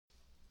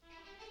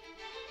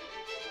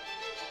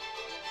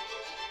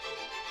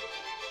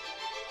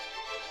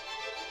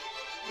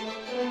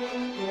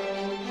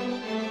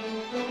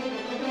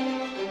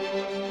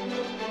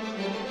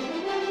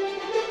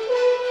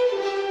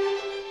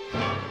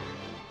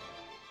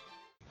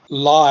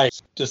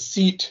lies,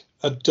 deceit,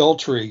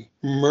 adultery,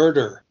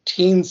 murder,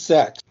 teen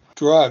sex,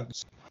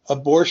 drugs,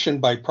 abortion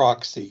by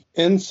proxy,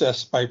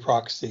 incest by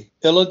proxy,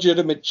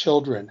 illegitimate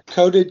children,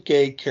 coded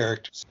gay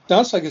characters.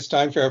 Sounds like it's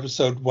time for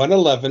episode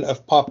 111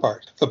 of Pop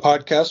Art, the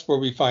podcast where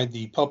we find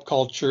the pop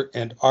culture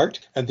and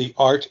the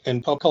art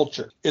and pop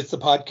culture. It's the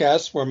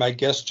podcast where my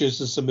guest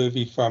chooses a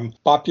movie from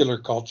popular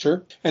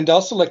culture, and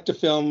I'll select a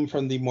film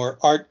from the more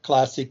art,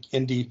 classic,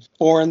 indie,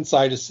 foreign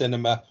side of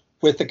cinema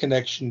with a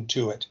connection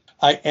to it.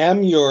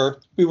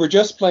 We were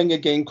just playing a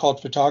game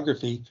called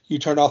Photography. You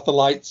turn off the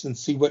lights and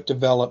see what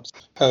develops.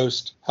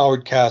 Host,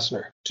 Howard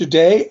Kasner.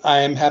 Today, I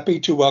am happy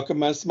to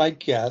welcome as my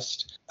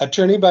guest,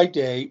 attorney by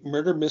day,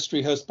 murder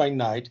mystery host by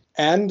night,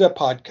 and a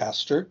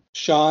podcaster,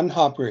 Sean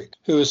Hobrig,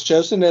 who has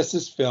chosen as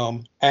his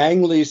film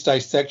Ang Lee's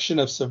dissection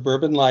of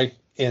suburban life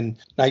in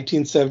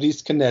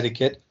 1970s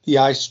Connecticut, The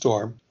Ice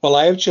Storm, while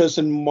I have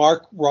chosen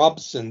Mark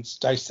Robson's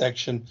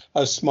dissection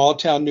of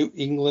small-town New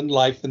England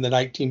life in the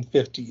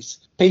 1950s,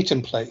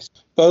 Peyton Place,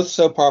 both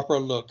soap opera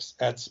looks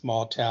at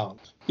small town.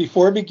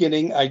 Before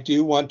beginning, I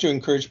do want to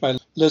encourage my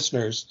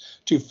listeners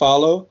to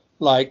follow,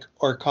 like,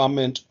 or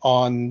comment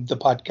on the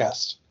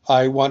podcast.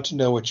 I want to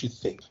know what you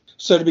think.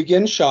 So to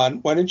begin, Sean,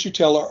 why don't you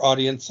tell our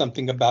audience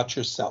something about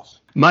yourself?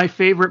 My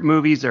favorite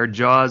movies are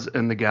Jaws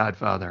and The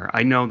Godfather.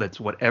 I know that's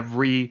what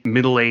every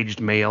middle-aged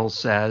male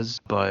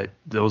says, but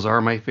those are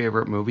my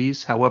favorite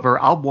movies.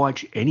 However, I'll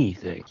watch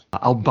anything.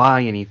 I'll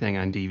buy anything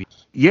on DVD.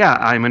 Yeah,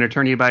 I'm an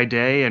attorney by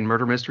day and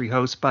murder mystery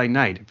host by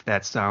night. If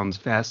that sounds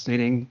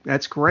fascinating,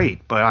 that's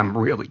great, but I'm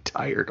really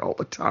tired all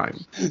the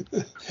time.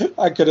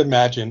 I could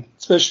imagine,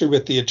 especially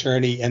with the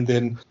attorney and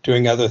then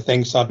doing other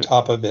things on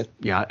top of it.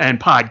 Yeah, and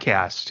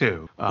podcasts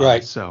too.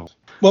 Right. So.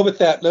 Well, with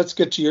that, let's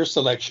get to your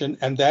selection,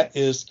 and that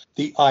is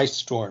The Ice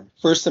Storm.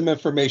 First, some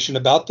information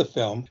about the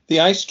film. The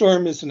Ice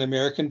Storm is an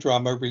American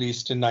drama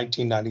released in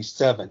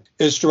 1997.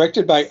 It is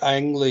directed by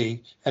Ang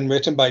Lee and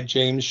written by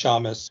James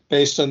Schamus,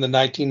 based on the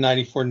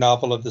 1994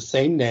 novel of the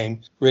same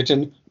name,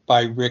 written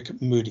by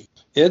Rick Moody.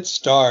 It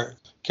stars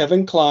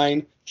Kevin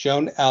Kline,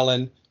 Joan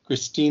Allen,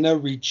 Christina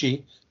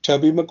Ricci,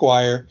 Tobey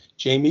Maguire,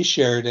 Jamie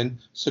Sheridan,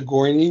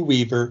 Sigourney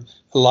Weaver,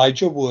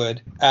 Elijah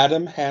Wood,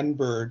 Adam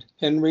Hanbird,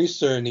 Henry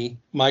Cerny,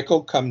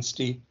 Michael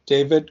Cumsty,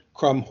 David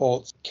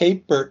Krumholtz,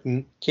 Kate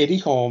Burton, Katie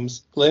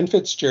Holmes, Glenn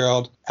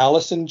Fitzgerald,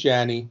 Allison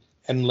Janney,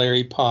 and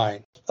Larry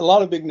Pine. A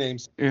lot of big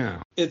names.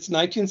 Yeah. It's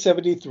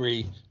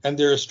 1973, and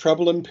there is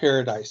trouble in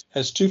paradise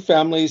as two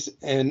families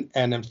in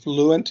an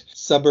affluent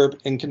suburb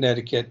in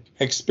Connecticut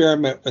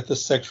experiment with the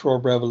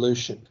sexual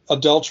revolution.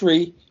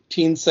 Adultery,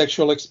 teen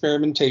sexual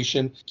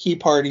experimentation, key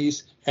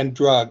parties, and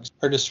drugs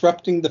are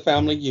disrupting the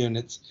family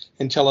units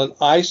until an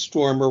ice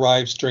storm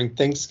arrives during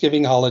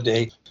Thanksgiving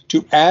holiday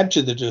to add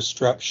to the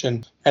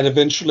disruption and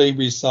eventually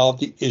resolve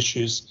the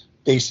issues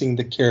facing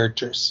the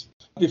characters.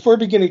 Before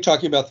beginning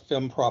talking about the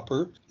film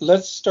proper,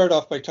 let's start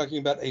off by talking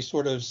about a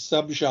sort of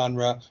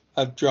subgenre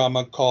of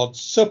drama called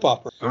soap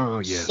opera. Oh,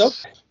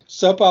 yes.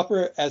 Soap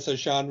opera as a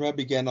genre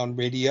began on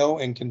radio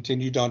and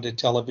continued onto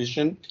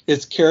television.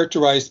 It's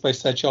characterized by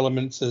such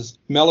elements as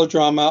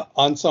melodrama,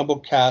 ensemble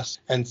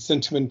cast, and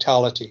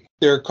sentimentality.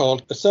 They're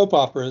called soap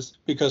operas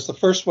because the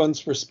first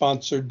ones were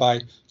sponsored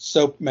by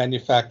soap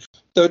manufacturers.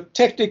 Though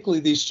technically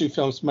these two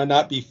films might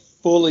not be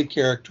fully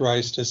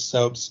characterized as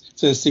soaps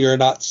since they are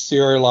not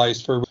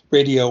serialized for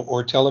radio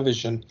or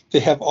television,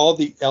 they have all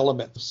the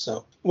elements of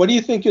soap. What do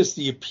you think is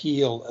the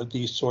appeal of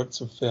these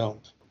sorts of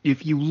films?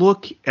 If you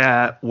look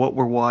at what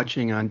we're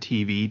watching on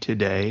TV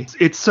today,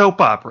 it's soap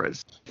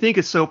operas. Think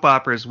of soap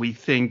operas, we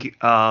think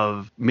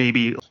of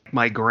maybe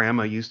my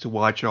grandma used to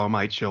watch All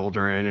My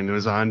Children and it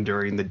was on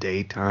during the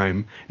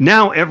daytime.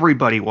 Now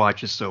everybody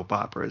watches soap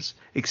operas,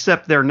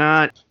 except they're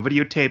not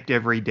videotaped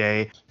every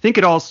day. I think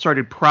it all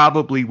started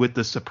probably with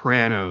The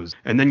Sopranos,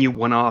 and then you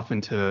went off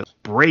into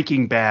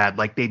Breaking Bad,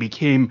 like they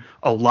became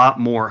a lot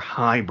more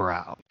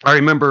highbrow. I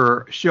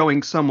remember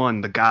showing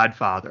someone The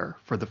Godfather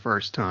for the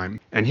first time,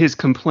 and his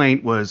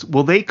complaint was,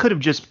 well, they could have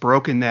just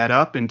broken that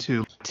up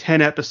into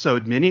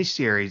 10-episode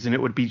miniseries, and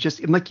it would be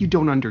just like, you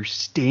don't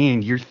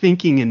understand. You're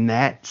thinking in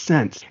that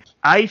sense.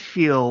 I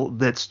feel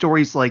that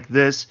stories like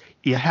this,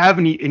 you have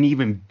an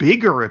even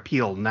bigger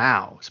appeal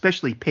now,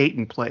 especially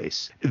Peyton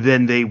Place,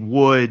 than they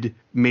would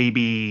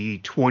maybe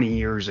 20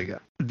 years ago.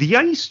 The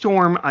Ice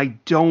Storm, I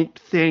don't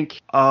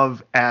think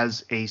of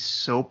as a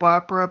soap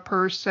opera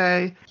per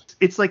se.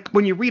 It's like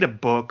when you read a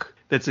book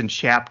that's in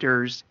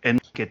chapters, and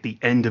at the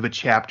end of a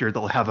chapter,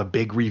 they'll have a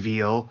big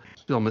reveal.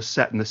 The film is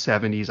set in the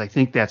 70s. I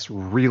think that's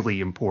really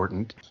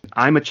important.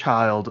 I'm a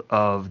child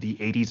of the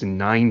 80s and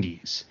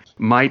 90s.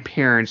 My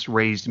parents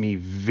raised me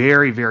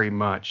very, very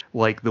much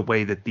like the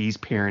way that these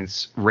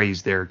parents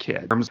raise their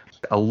kids.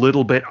 A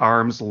little bit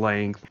arm's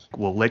length.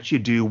 We'll let you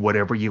do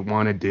whatever you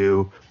want to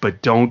do,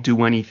 but don't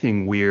do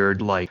anything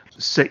weird like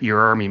set your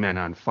army men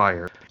on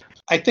fire.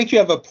 I think you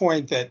have a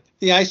point that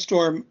the Ice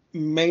Storm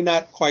may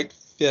not quite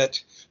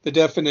fit the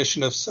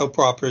definition of soap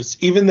operas,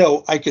 even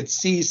though I could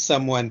see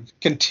someone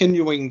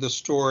continuing the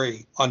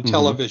story on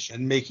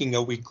television, making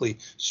a weekly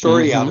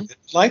story out of it,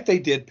 like they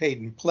did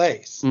Peyton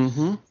Place,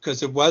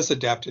 because it was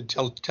adapted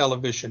to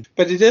television.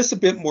 But it is a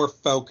bit more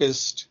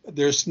focused.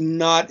 There's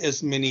not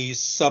as many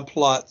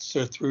subplots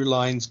or through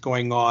lines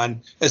going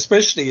on,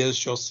 especially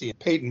as you'll see in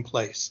Peyton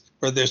Place,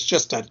 where there's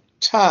just a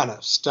ton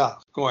of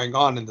stuff going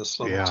on in this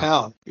little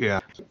town.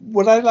 Yeah.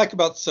 What I like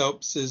about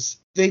soaps is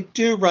they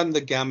do run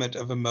the gamut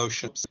of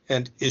emotions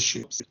and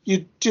issues.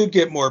 You do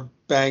get more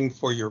bang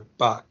for your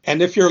buck.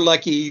 And if you're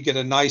lucky, you get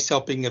a nice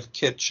helping of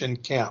kitsch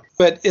and camp.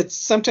 But it's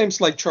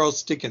sometimes like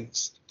Charles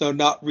Dickens, though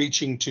not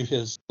reaching to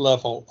his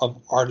level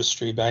of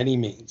artistry by any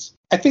means.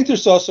 I think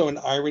there's also an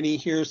irony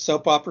here.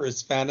 Soap opera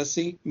is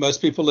fantasy. Most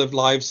people live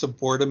lives of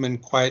boredom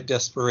and quiet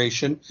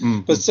desperation.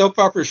 But soap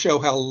operas show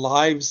how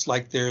lives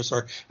like theirs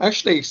are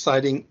actually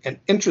exciting and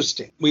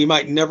interesting. We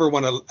might never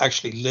want to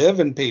actually live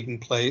in Peyton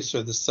Place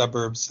or the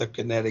suburbs of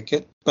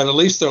Connecticut, but at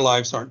least their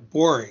lives aren't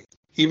boring.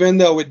 Even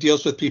though it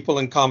deals with people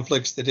and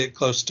conflicts that hit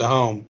close to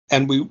home,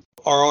 and we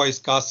are always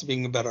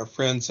gossiping about our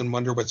friends and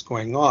wonder what's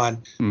going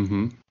on,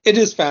 it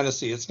is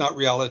fantasy. It's not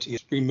reality.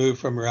 It's removed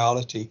from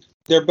reality.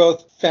 They're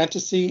both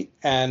fantasy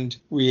and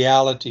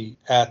reality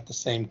at the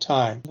same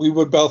time. We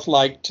would both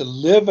like to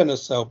live in a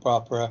soap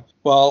opera,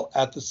 while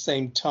at the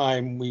same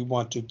time we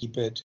want to keep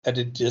it at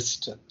a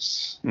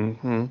distance.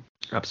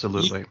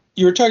 Absolutely.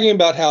 You were talking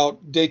about how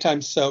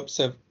daytime soaps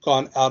have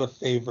gone out of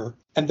favor,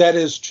 and that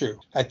is true.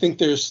 I think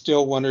there's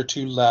still one or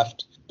two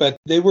left, but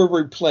they were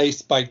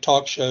replaced by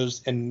talk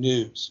shows and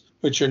news,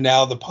 which are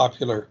now the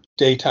popular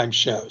daytime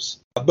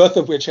shows, both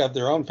of which have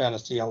their own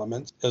fantasy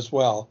elements as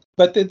well.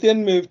 But they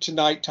then moved to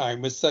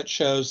nighttime with such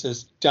shows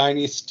as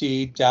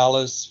Dynasty,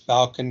 Dallas,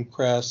 Falcon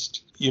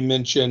Crest. You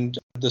mentioned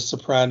The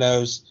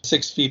Sopranos,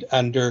 6 Feet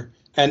Under,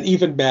 and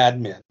even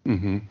Mad Men.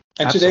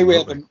 And today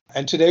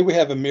we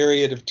have a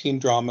myriad of teen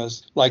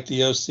dramas like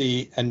The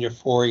OC and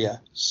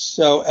Euphoria.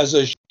 So as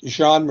a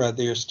genre,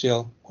 they are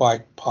still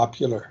quite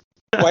popular.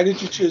 Why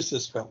did you choose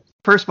this film?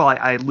 First of all,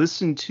 I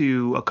listened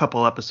to a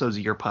couple episodes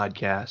of your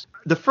podcast.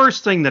 The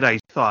first thing that I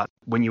thought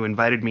when you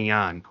invited me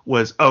on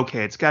was,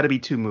 okay, it's got to be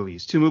two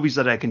movies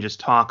that I can just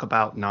talk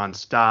about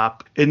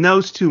nonstop. And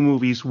those two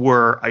movies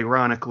were,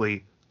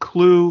 ironically,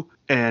 Clue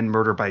and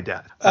Murder by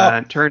Death.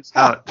 It turns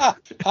out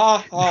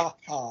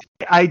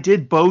I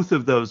did both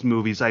of those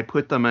movies. I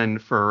put them in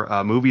for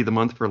Movie of the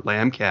Month for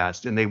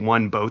Lambcast, and they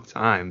won both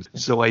times.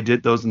 So I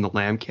did those in the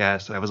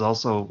Lambcast. I was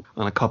also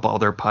on a couple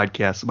other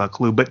podcasts about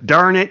Clue. But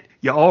darn it,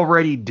 you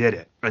already did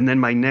it. And then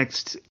my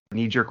next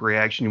knee-jerk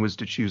reaction was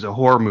to choose a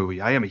horror movie.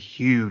 I am a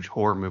huge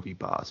horror movie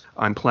boss.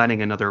 I'm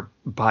planning another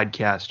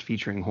podcast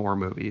featuring horror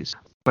movies.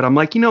 But I'm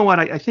like, you know what?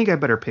 I think I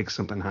better pick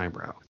something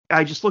highbrow.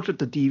 I just looked at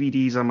the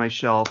DVDs on my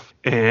shelf,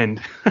 and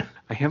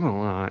I have a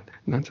lot,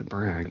 not to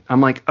brag.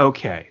 I'm like,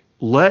 okay,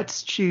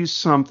 let's choose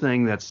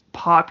something that's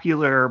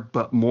popular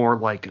but more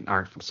like an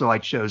art film. So I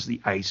chose The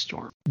Ice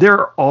Storm. There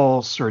are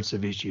all sorts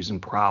of issues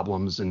and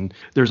problems, and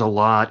there's a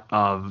lot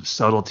of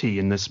subtlety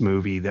in this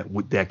movie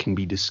that can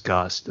be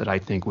discussed that I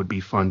think would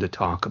be fun to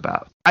talk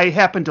about. I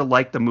happen to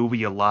like the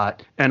movie a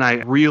lot, and I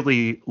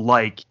really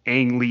like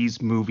Ang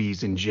Lee's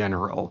movies in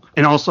general.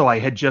 And also, I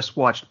had just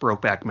watched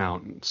Brokeback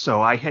Mountain,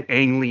 so I had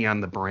Ang Lee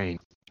on the brain.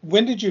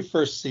 When did you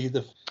first see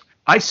the...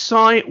 I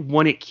saw it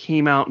when it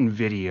came out in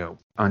video,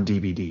 on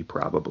DVD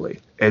probably.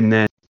 And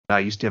then I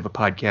used to have a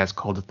podcast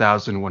called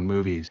 1001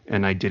 Movies,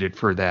 and I did it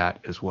for that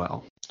as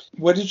well.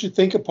 What did you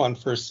think upon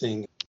first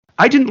seeing it?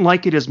 I didn't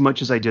like it as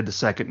much as I did the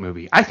second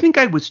movie. I think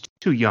I was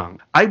too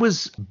young. I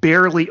was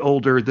barely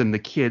older than the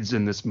kids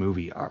in this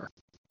movie are.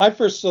 I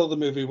first saw the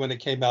movie when it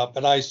came out,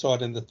 but I saw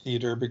it in the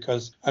theater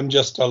because I'm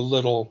just a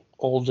little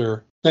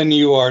older than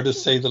you are, to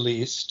say the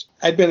least.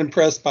 I'd been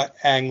impressed by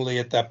Ang Lee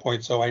at that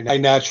point, so I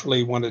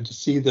naturally wanted to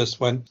see this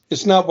one.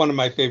 It's not one of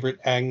my favorite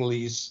Ang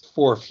Lees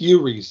for a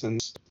few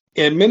reasons.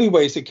 In many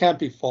ways, it can't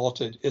be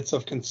faulted. It's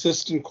of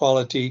consistent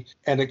quality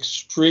and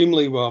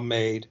extremely well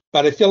made.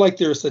 But I feel like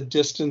there's a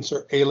distance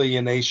or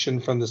alienation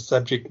from the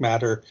subject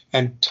matter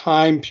and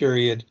time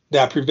period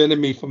that prevented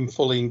me from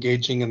fully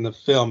engaging in the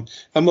film.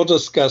 And we'll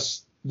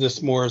discuss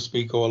this more as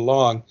we go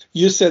along.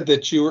 You said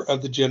that you were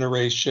of the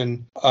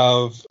generation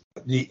of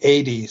the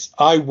 80s.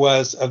 I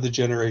was of the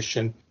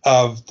generation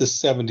of the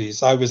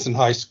 70s. I was in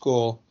high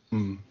school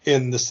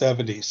in the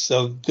 70s.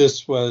 So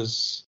this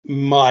was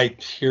my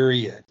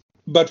period.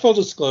 But full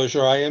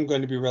disclosure, I am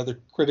going to be rather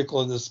critical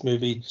of this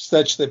movie,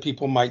 such that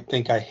people might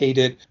think I hate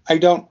it. I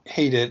don't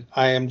hate it.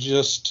 I am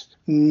just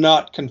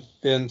not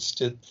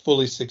convinced it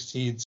fully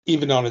succeeds,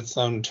 even on its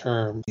own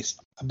terms.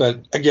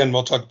 But again,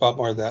 we'll talk about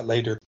more of that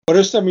later. What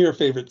are some of your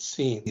favorite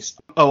scenes?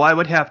 Oh, I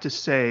would have to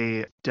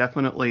say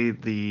definitely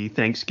the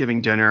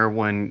Thanksgiving dinner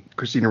when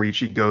Christina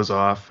Ricci goes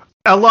off.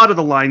 A lot of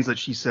the lines that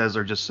she says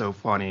are just so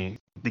funny.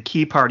 The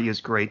key party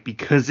is great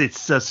because it's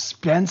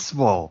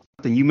suspenseful.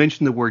 And you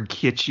mentioned the word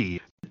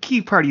kitschy. The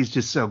key party is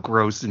just so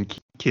gross and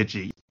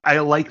kitschy. I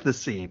like the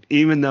scene,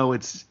 even though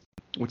it's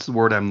what's the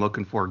word I'm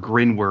looking for?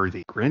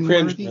 Grinworthy.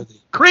 Grinworthy? Cringeworthy.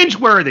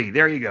 Cringeworthy.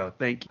 There you go.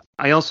 Thank you.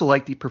 I also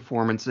like the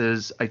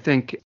performances. I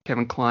think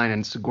Kevin Kline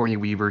and Sigourney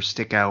Weaver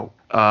stick out.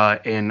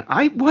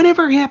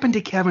 Whatever happened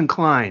to Kevin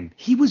Kline?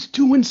 He was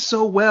doing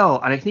so well,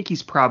 and I think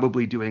he's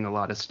probably doing a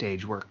lot of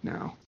stage work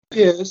now.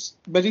 He is,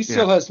 but he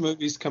still Yeah. has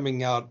movies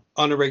coming out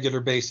on a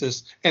regular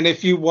basis. And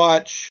if you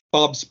watch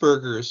Bob's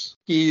Burgers,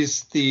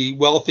 he's the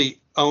wealthy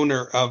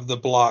owner of the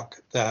block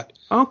that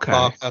Okay.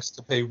 Bob has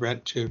to pay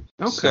rent to.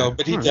 Okay. So,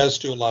 but he does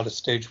do a lot of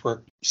stage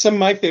work. Some of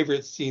my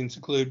favorite scenes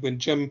include when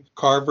Jim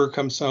Carver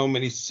comes home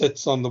and he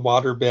sits on the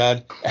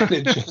waterbed and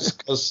it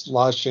just goes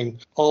sloshing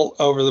all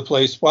over the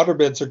place.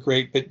 Waterbeds are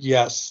great, but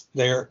yes,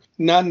 they're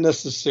not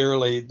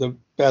necessarily the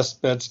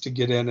best beds to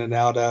get in and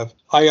out of.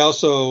 I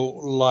also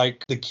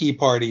like the key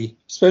party,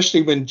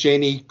 especially when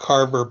Janie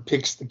Carver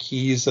picks the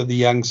keys of the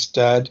young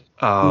stud,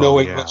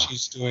 knowing what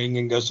she's doing,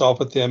 and goes off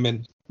with him,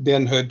 and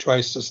Ben Hood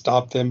tries to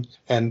stop them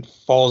and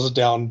falls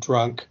down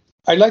drunk.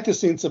 I like the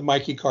scenes of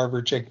Mikey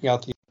Carver checking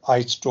out the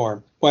ice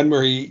storm, one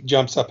where he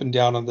jumps up and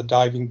down on the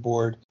diving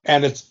board,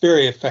 and it's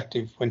very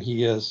effective when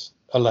he is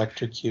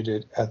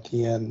electrocuted at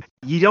the end.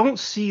 You don't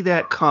see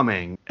that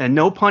coming, and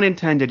no pun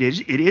intended,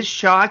 it is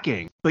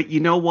shocking. But you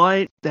know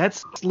what?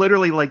 That's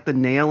literally like the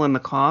nail in the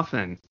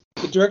coffin.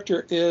 The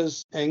director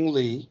is Ang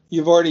Lee.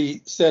 You've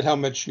already said how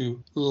much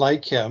you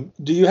like him.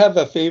 Do you have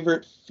a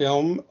favorite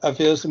film of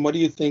his, and what do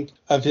you think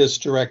of his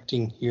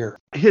directing here?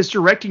 His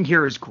directing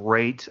here is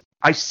great.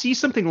 I see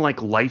something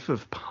like Life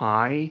of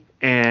Pi,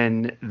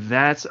 and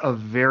that's a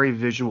very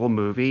visual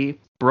movie.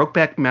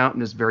 Brokeback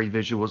Mountain is very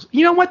visual.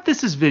 You know what?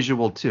 This is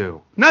visual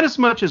too. Not as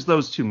much as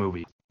those two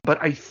movies.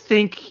 But I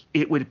think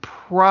it would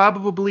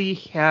probably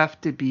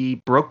have to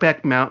be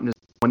Brokeback Mountain.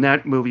 When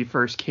that movie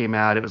first came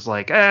out, it was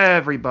like,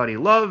 everybody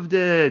loved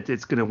it.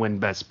 It's going to win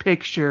Best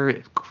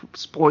Picture.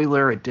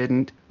 Spoiler, it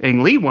didn't.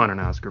 Ang Lee won an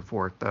Oscar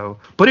for it, though.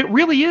 But it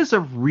really is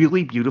a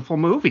really beautiful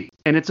movie.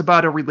 And it's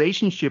about a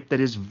relationship that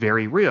is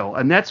very real.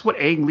 And that's what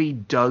Ang Lee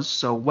does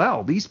so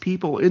well. These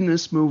people in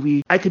this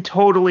movie, I could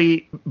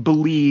totally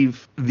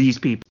believe these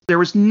people. There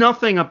was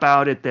nothing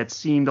about it that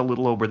seemed a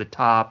little over the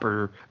top,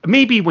 or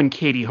maybe when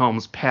Katie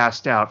Holmes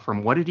passed out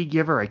from, what did he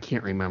give her? I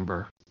can't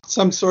remember.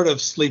 Some sort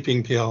of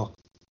sleeping pill.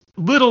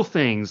 Little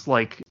things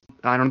like,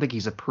 I don't think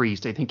he's a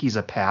priest. I think he's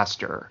a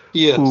pastor.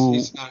 He is.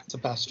 He's not a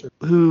pastor.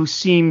 Who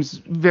seems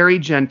very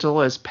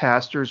gentle, as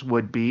pastors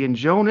would be. And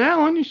Joan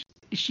Allen,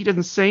 she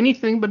doesn't say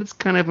anything, but it's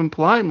kind of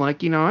implied,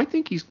 like, I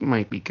think he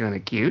might be kind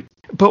of cute.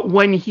 But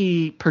when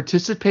he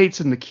participates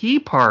in the key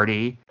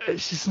party,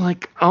 it's just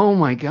like, oh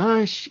my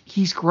gosh,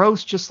 he's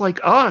gross just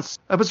like us.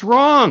 I was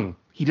wrong.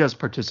 He does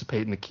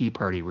participate in the key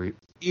party.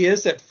 He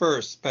is at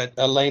first, but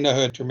Elena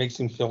Hood makes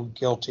him feel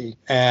guilty,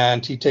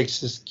 and he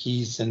takes his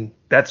keys and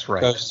That's right.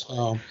 goes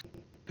home.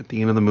 At the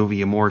end of the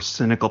movie, a more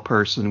cynical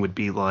person would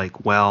be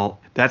like,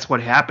 well, that's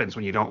what happens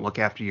when you don't look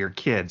after your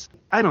kids.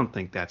 I don't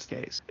think that's the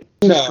case.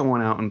 Just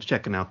going out and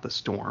checking out the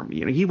storm.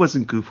 He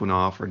wasn't goofing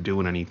off or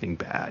doing anything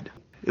bad.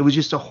 It was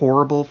just a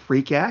horrible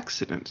freak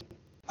accident.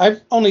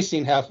 I've only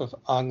seen half of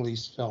Ang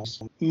Lee's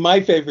films.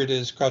 My favorite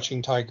is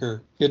Crouching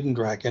Tiger, Hidden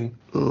Dragon,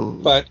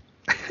 but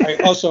I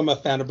also am a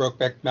fan of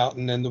Brokeback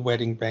Mountain and The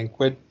Wedding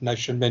Banquet, and I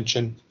should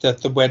mention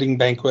that The Wedding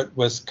Banquet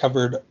was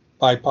covered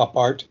by pop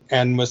art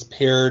and was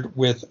paired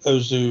with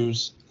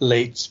Ozu's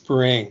Late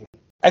Spring.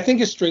 I think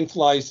his strength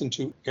lies in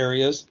two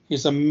areas.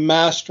 He's a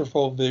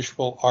masterful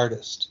visual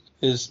artist.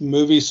 His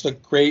movies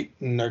look great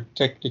and are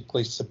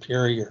technically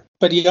superior.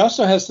 But he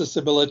also has this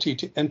ability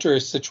to enter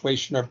a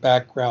situation or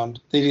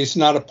background that he's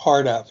not a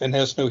part of and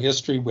has no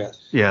history with.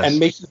 Yes. And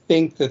make you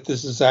think that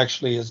this is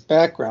actually his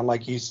background,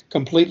 like he's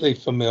completely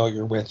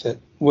familiar with it.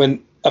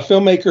 When a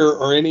filmmaker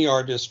or any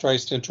artist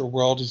tries to enter a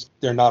world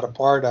they're not a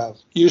part of,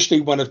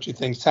 usually one of two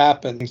things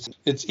happens.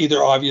 It's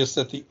either obvious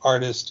that the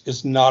artist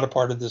is not a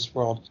part of this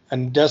world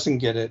and doesn't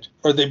get it,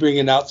 or they bring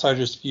an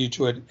outsider's view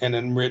to it and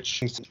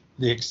enrich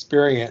the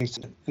experience.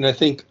 And I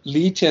think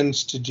Lee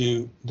tends to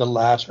do the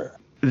latter.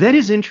 That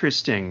is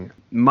interesting.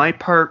 My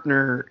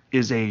partner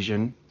is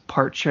Asian,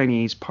 part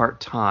Chinese,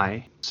 part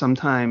Thai.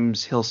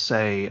 Sometimes he'll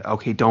say,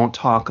 okay, don't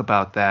talk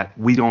about that.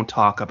 We don't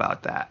talk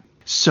about that.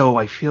 So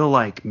I feel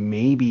like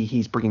maybe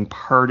he's bringing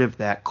part of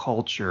that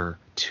culture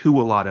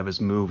to a lot of his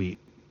movie.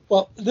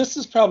 Well, this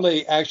is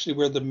probably actually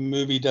where the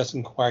movie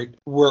doesn't quite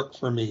work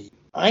for me.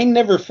 I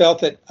never felt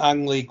that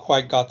Ang Lee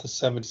quite got the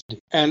 70s,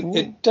 and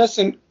it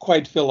doesn't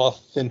quite feel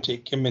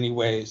authentic in many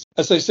ways.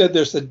 As I said,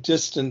 there's a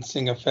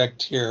distancing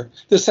effect here.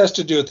 This has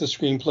to do with the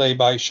screenplay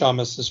by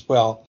Shamus as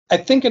well. I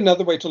think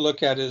another way to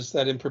look at it is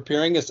that in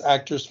preparing his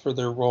actors for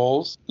their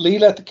roles, Lee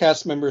let the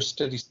cast members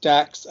study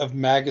stacks of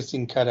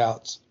magazine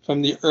cutouts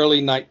from the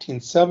early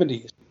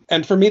 1970s.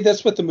 And for me,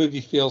 that's what the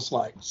movie feels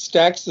like.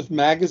 Stacks of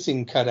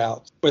magazine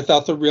cutouts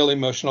without the real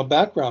emotional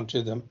background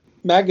to them.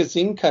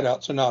 Magazine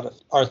cutouts are not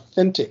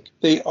authentic.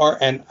 They are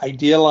an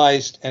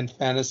idealized and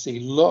fantasy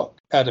look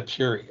at a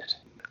period.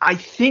 I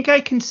think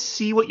I can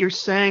see what you're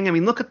saying. I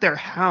mean, look at their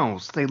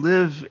house. They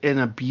live in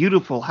a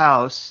beautiful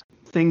house.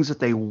 Things that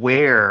they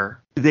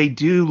wear They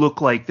do look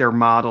like they're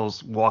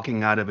models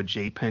walking out of a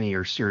JCPenney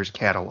or Sears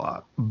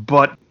catalog.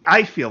 But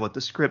I feel that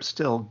the script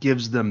still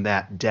gives them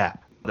that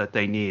depth that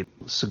they need.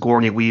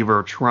 Sigourney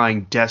Weaver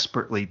trying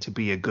desperately to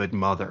be a good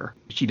mother.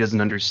 She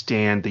doesn't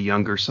understand the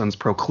younger son's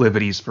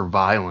proclivities for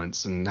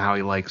violence and how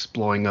he likes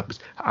blowing up his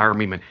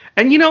army men.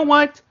 And you know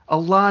what? A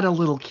lot of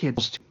little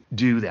kids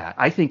do that.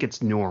 I think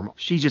it's normal.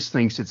 She just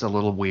thinks it's a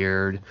little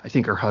weird. I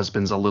think her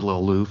husband's a little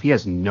aloof. He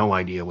has no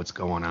idea what's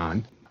going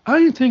on.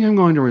 I think I'm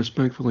going to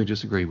respectfully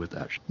disagree with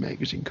that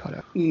magazine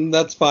cutout.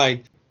 That's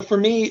fine. For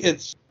me,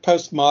 it's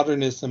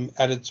postmodernism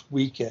at its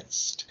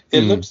weakest.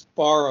 It looks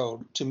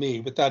borrowed to me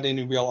without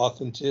any real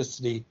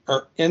authenticity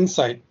or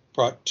insight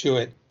brought to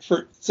it. For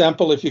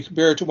example, if you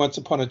compare it to Once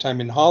Upon a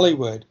Time in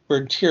Hollywood,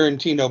 where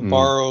Tarantino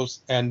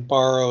borrows and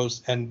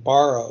borrows and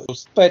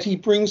borrows, but he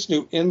brings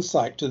new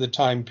insight to the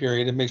time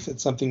period and makes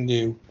it something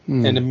new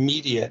and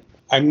immediate.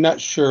 I'm not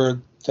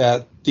sure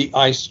that The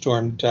Ice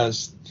Storm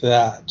does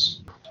that.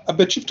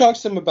 But you've talked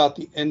some about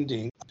the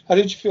ending. How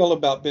did you feel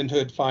about Ben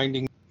Hood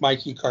finding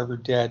Mikey Carver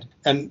dead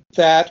and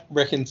that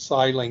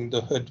reconciling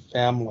the Hood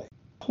family?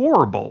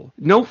 Horrible.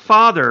 No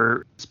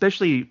father,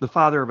 especially the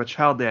father of a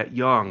child that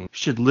young,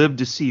 should live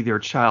to see their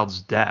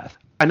child's death.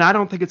 And I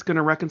don't think it's going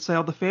to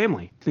reconcile the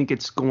family. I think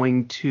it's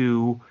going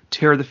to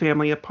tear the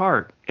family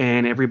apart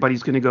and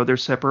everybody's going to go their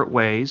separate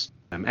ways.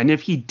 And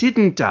if he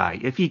didn't die,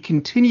 if he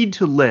continued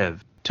to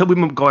live, Tobey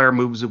Maguire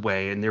moves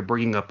away, and they're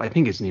bringing up, I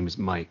think his name is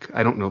Mike.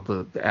 I don't know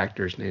the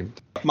actor's name.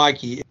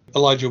 Mikey,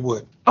 Elijah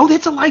Wood. Oh,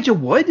 that's Elijah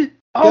Wood?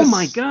 Oh, Yes.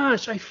 my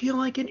gosh. I feel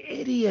like an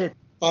idiot.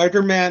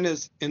 Spider-Man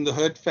is in the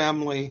Hood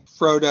family.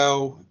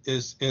 Frodo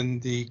is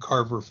in the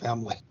Carver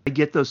family. I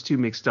get those two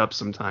mixed up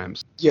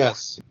sometimes.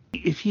 Yes.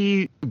 If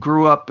he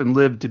grew up and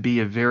lived to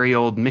be a very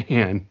old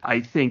man, I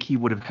think he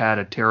would have had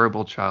a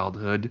terrible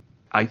childhood.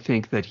 I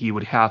think that he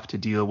would have to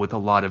deal with a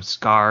lot of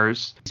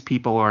scars. These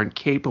people aren't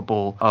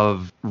capable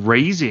of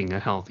raising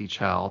a healthy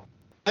child.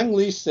 Ang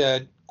Lee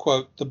said,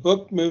 quote, "The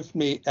book moved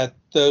me at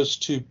those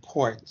 2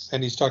 points."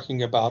 And he's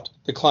talking about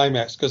the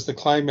climax, because the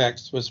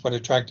climax was what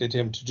attracted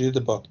him to do the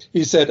book.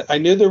 He said, "I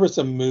knew there was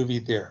a movie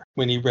there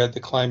when he read the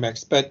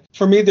climax, but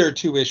for me there are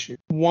 2 issues.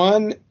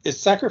 One is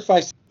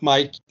sacrifice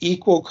Mike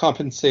equal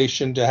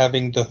compensation to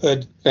having the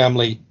Hood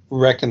family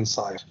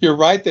reconcile. You're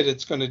right that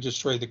it's going to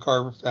destroy the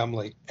Carver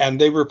family,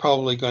 and they were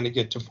probably going to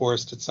get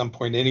divorced at some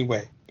point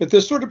anyway. But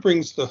this sort of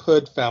brings the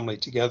Hood family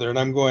together, and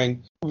I'm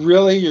going,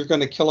 really, you're going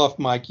to kill off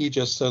Mikey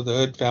just so the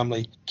Hood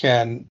family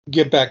can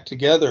get back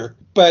together?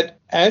 But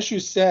as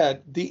you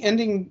said, the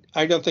ending,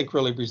 I don't think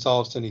really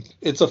resolves anything.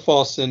 It's a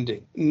false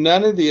ending.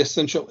 None of the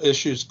essential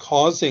issues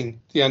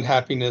causing the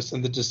unhappiness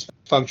in the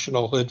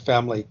dysfunctional Hood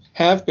family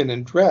have been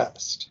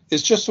addressed.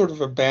 It's just sort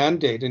of a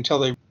Band-Aid until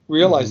they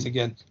realize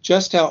again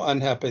just how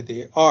unhappy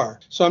they are.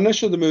 So I'm not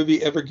sure the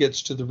movie ever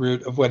gets to the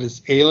root of what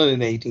is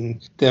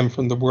alienating them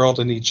from the world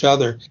and each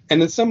other.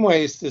 And in some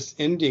ways, this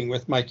ending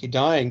with Mikey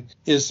dying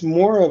is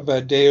more of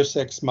a deus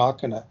ex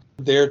machina,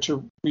 there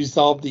to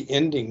resolve the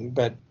ending,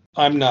 but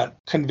I'm not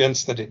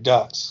convinced that it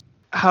does.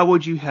 How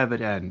would you have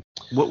it end?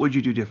 What would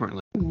you do differently?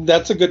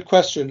 That's a good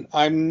question.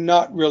 I'm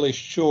not really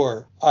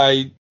sure.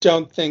 I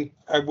don't think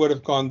I would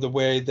have gone the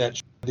way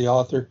that the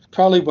author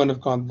probably wouldn't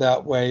have gone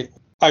that way.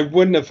 I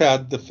wouldn't have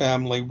had the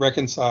family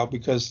reconcile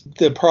because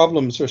the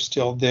problems are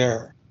still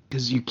there.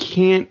 Because you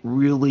can't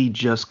really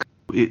just,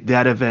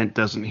 that event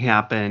doesn't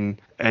happen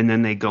and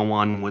then they go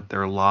on with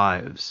their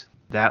lives.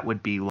 That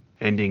would be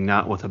ending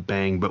not with a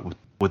bang, but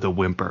with a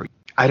whimper.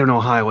 I don't know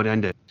how I would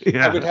end it.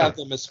 Yeah. I would have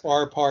them as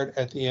far apart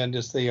at the end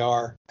as they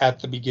are at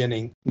the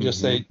beginning.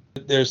 Just say,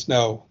 there's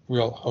no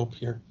real hope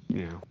here.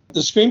 Yeah. The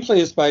screenplay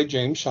is by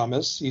James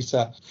Shamus. He's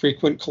a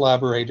frequent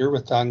collaborator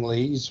with Ang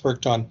Lee. He's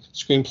worked on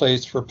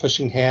screenplays for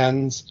Pushing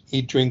Hands,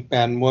 Eat, Drink,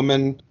 Man,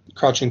 Woman,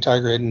 Crouching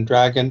Tiger, Hidden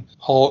Dragon,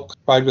 Hulk,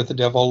 Ride with the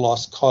Devil,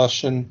 Lost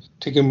Caution,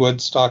 Tiggan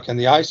Woodstock, and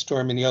The Ice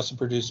Storm. And he also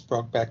produced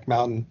Brokeback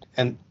Mountain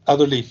and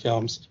other Lee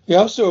films. He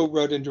also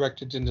wrote and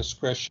directed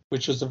Indiscretion,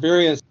 which is a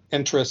very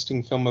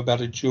interesting film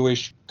about a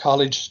Jewish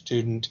college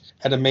student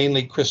at a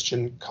mainly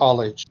Christian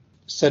college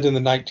set in the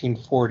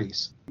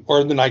 1940s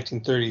or the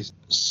 1930s.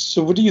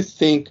 So what do you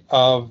think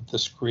of the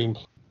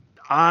screenplay?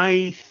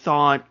 I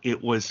thought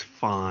it was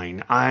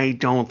fine. I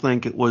don't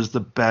think it was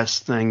the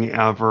best thing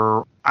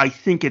ever. I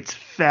think it's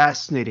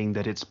fascinating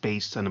that it's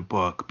based on a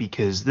book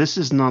because this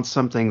is not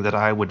something that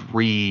I would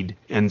read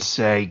and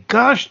say,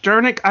 gosh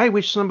darn it, I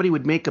wish somebody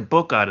would make a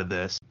book out of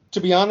this. To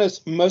be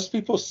honest, most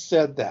people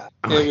said that.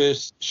 It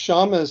was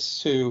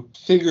Shamus who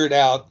figured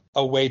out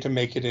a way to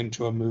make it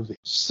into a movie.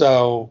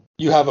 So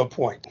you have a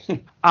point.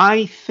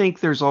 I think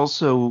there's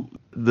also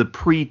the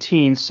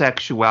preteen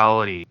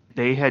sexuality.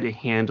 They had to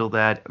handle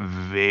that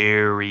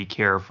very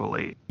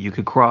carefully. You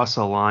could cross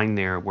a line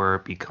there where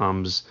it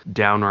becomes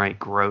downright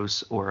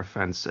gross or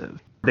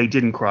offensive. They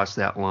didn't cross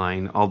that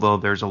line, although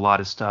there's a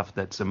lot of stuff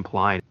that's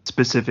implied.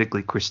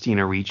 Specifically,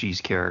 Christina Ricci's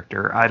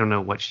character. I don't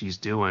know what she's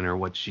doing or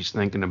what she's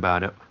thinking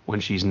about it when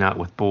she's not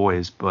with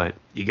boys, but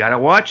you gotta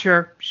watch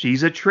her.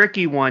 She's a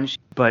tricky one,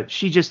 but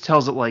she just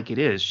tells it like it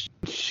is.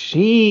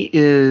 She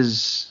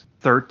is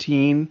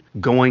 13,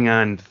 going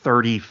on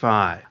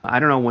 35. I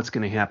don't know what's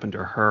going to happen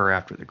to her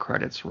after the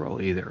credits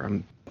roll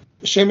either.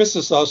 Seamus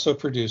is also a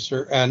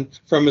producer, and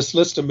from his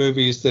list of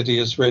movies that he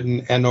has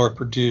written and or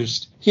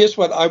produced, he is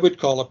what I would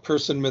call a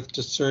person with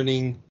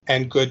discerning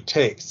and good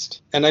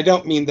taste. And I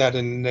don't mean that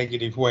in a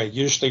negative way.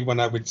 Usually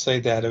when I would say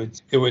that,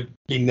 it would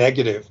be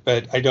negative,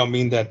 but I don't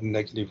mean that in a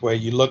negative way.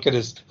 You look at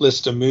his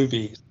list of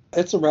movies.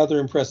 It's a rather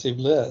impressive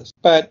list.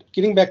 But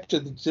getting back to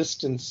the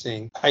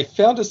distancing, I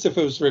felt as if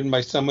it was written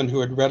by someone who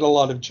had read a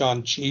lot of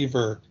John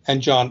Cheever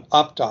and John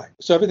Updike.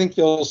 So everything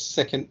feels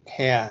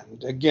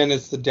secondhand. Again,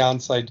 it's the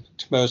downside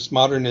to most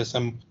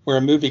modernism, where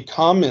a movie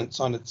comments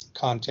on its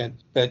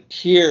content, but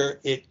here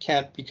it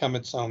can't become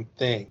its own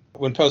thing.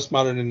 When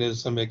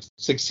postmodernism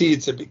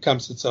succeeds, it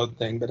becomes its own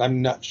thing, but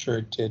I'm not sure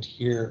it did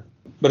here.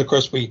 But of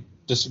course, we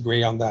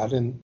disagree on that,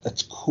 and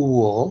that's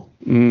cool.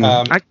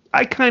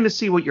 I kind of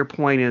see what your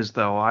point is,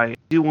 though. I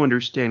do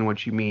understand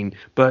what you mean,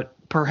 but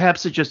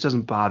perhaps it just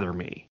doesn't bother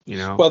me, you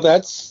know? Well,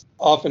 that's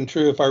often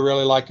true. If I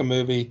really like a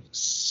movie,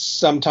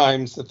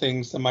 sometimes the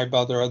things that might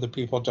bother other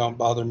people don't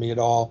bother me at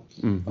all,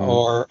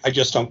 or I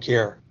just don't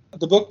care.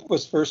 The book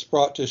was first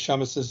brought to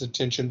Seamus's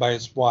attention by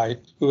his wife,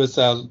 who was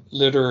a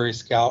literary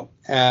scout,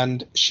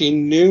 and she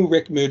knew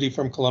Rick Moody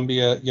from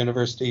Columbia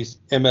University's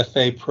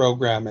MFA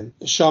program. And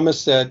Seamus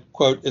said,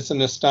 quote, "It's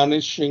an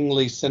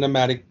astonishingly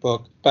cinematic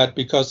book, but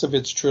because of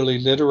its truly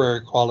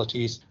literary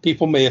qualities,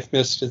 people may have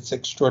missed its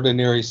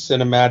extraordinary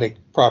cinematic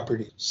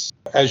properties."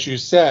 As you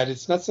said,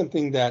 it's not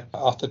something that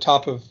off the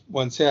top of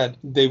one's head,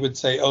 they would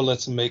say, oh,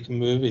 let's make a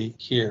movie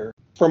here.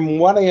 From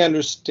what I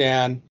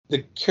understand,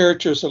 the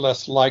characters are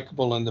less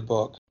likable in the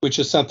book, which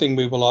is something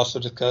we will also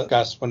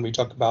discuss when we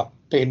talk about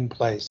Peyton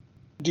Place.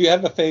 Do you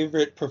have a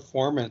favorite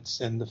performance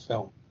in the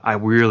film? I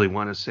really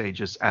want to say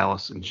just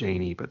Allison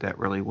Janney, but that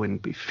really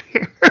wouldn't be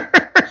fair.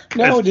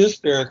 No, it is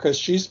fair, because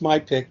she's my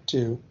pick,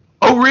 too.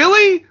 Oh,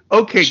 really?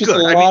 Okay, she's good.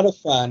 She's a lot of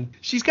fun.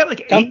 She's got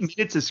like 8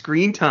 minutes of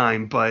screen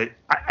time, but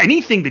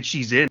anything that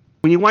she's in.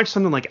 When you watch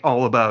something like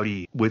All About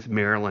Eve with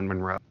Marilyn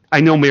Monroe, I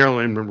know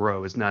Marilyn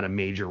Monroe is not a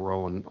major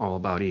role in All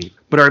About Eve,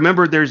 but I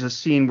remember there's a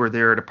scene where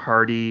they're at a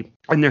party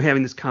and they're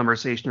having this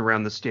conversation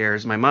around the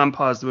stairs. My mom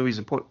paused the movies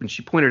and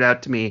she pointed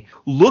out to me,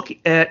 look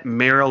at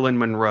Marilyn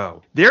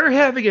Monroe. They're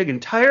having an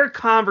entire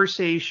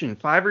conversation,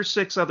 5 or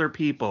 6 other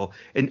people,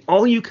 and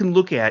all you can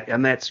look at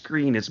on that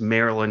screen is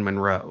Marilyn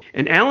Monroe.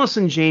 And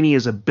Allison Janney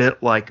is a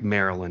bit like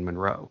Marilyn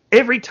Monroe.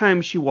 Every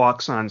time she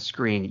walks on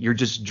screen, you're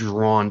just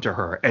drawn to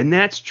her. And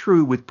that's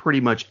true with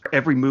pretty much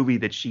every movie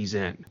that she's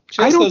in.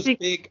 She has those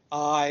big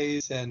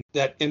eyes and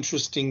that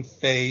interesting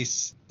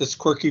face, this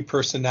quirky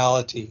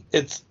personality.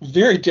 It's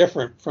very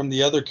different from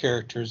the other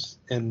characters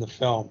in the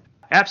film.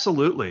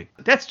 Absolutely.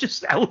 That's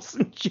just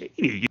Allison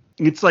Janney.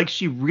 It's like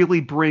she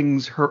really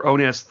brings her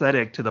own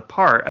aesthetic to the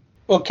part.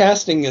 Well,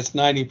 casting is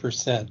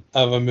 90%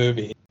 of a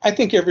movie. I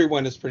think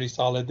everyone is pretty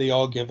solid. They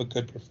all give a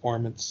good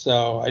performance,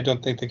 so I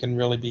don't think they can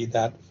really be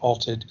that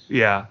faulted.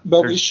 Yeah.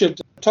 But we should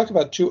talk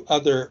about 2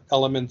 other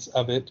elements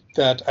of it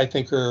that I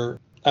think are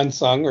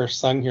unsung or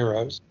sung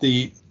heroes.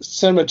 The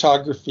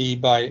cinematography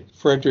by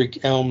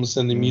Frederick Elms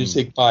and the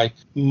music by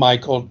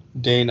Michael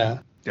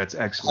Dana. That's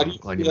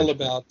excellent. How do you feel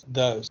about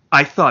those?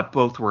 I thought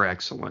both were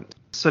excellent.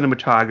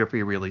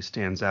 Cinematography really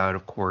stands out,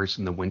 of course,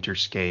 in the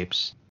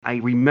winterscapes. I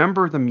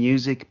remember the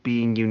music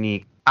being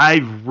unique. I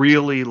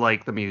really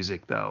like the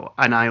music, though,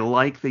 and I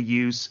like the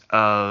use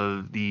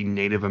of the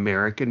Native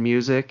American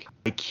music.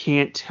 I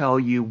can't tell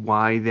you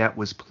why that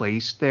was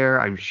placed there.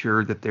 I'm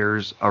sure that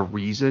there's a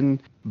reason,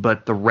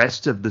 but the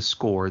rest of the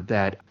score,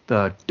 the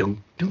dunk,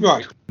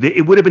 right.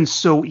 It would have been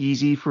so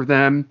easy for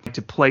them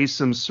to play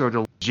some sort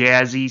of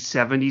jazzy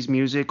 70s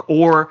music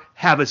or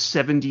have a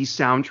 70s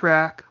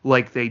soundtrack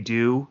like they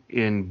do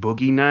in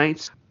Boogie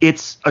Nights.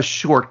 It's a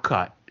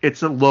shortcut.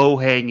 It's a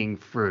low-hanging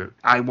fruit.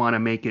 I want to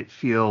make it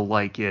feel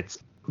like it's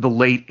the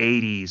late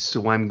 80s,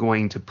 so I'm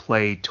going to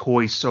play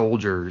Toy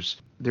Soldiers.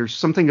 There's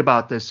something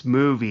about this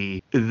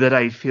movie that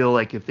I feel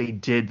like if they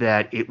did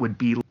that, it would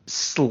be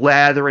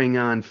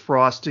slathering on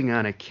frosting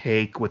on a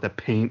cake with a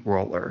paint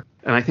roller.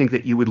 And I think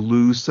that you would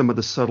lose some of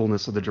the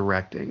subtleness of the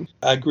directing.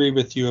 I agree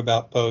with you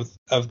about both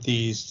of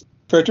these.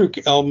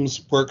 Frederick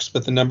Elms works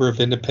with a number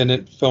of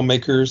independent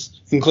filmmakers,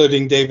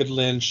 including David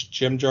Lynch,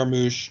 Jim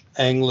Jarmusch,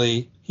 Ang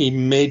Lee. He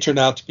may turn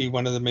out to be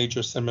one of the major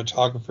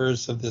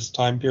cinematographers of this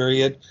time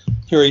period.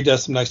 Here he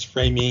does some nice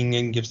framing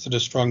and gives it a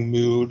strong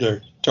mood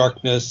or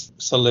darkness,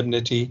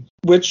 solemnity,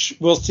 which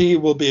we'll see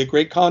will be a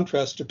great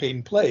contrast to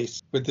Peyton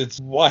Place with its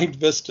wide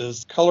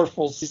vistas,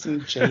 colorful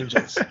season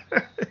changes.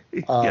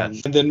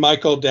 Yes. And then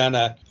Michael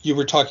Dana, you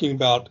were talking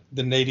about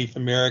the Native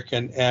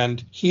American,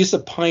 and he's a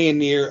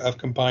pioneer of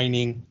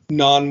combining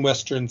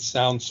non-Western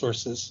sound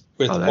sources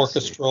with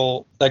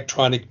orchestral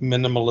electronic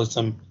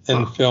minimalism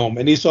in film.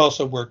 And he's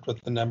also worked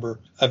with a number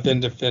of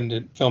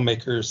independent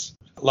filmmakers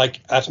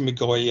like Atom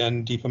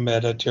Egoyan, Deepa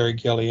Mehta, Terry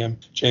Gilliam,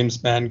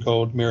 James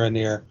Mangold,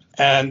 Marinier.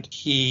 And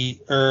he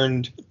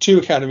earned 2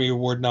 Academy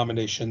Award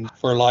nominations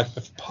for Life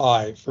of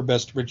Pi for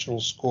Best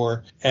Original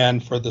Score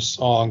and for the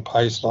song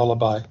Pi's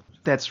Lullaby.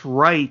 That's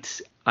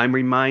right. I'm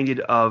reminded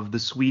of The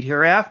Sweet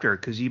Hereafter,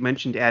 because you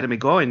mentioned Adam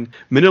McGowan,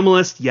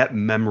 minimalist yet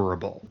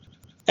memorable.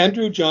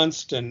 Andrew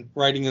Johnston,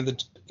 writing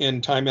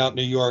in Time Out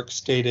New York,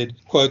 stated,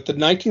 quote, "The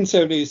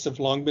 1970s have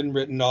long been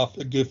written off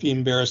a goofy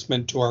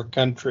embarrassment to our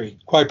country,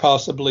 quite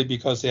possibly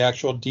because the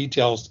actual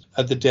details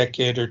of the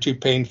decade are too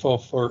painful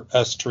for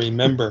us to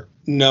remember,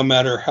 no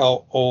matter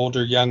how old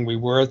or young we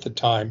were at the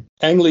time.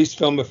 Ang Lee's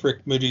film of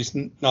Rick Moody's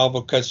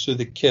novel cuts through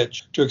the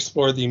kitsch to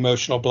explore the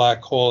emotional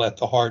black hole at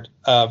the heart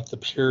of the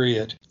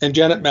period." And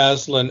Janet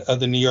Maslin of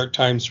the New York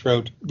Times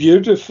wrote,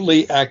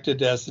 "Beautifully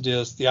acted as it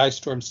is, The Ice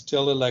Storm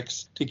still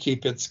elects to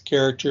keep its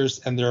characters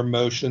and their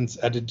emotions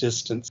at a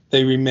distance.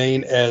 They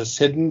remain as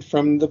hidden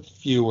from the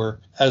viewer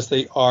as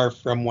they are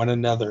from one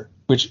another,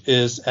 which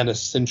is an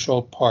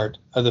essential part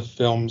of the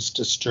film's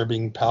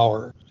disturbing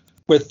power."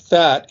 With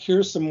that,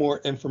 here's some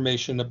more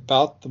information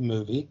about the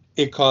movie.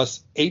 It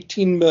cost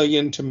 $18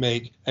 million to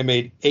make and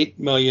made $8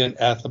 million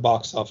at the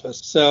box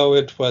office. So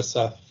it was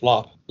a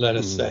flop, let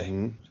us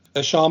say.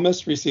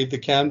 Shamus received the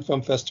Cannes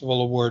Film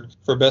Festival Award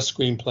for Best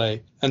Screenplay,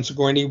 and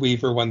Sigourney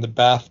Weaver won the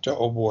BAFTA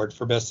Award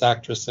for Best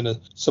Actress in a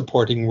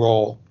Supporting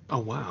Role. Oh,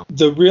 wow.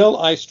 The real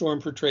ice storm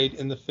portrayed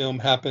in the film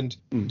happened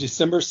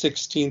December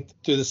 16th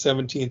through the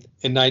 17th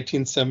in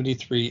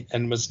 1973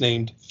 and was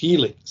named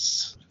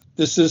Felix.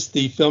 This is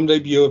the film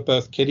debut of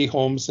both Katie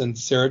Holmes and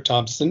Sarah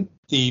Thompson.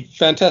 The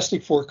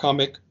Fantastic Four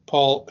comic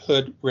Paul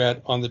Hood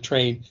read on the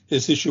train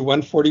is issue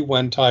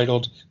 141,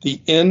 titled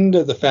The End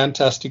of the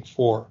Fantastic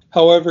Four.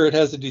 However, it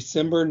has a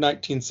December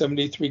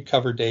 1973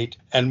 cover date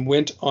and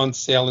went on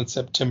sale in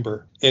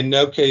September. In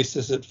no case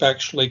is it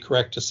factually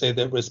correct to say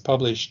that it was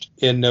published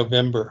in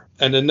November.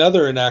 And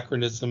another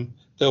anachronism,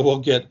 though we'll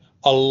get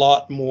a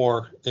lot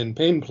more in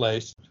Peyton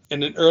Place.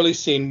 In an early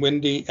scene,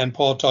 Wendy and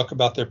Paul talk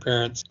about their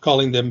parents,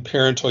 calling them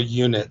parental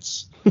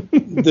units.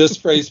 This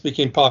phrase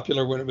became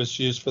popular when it was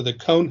used for the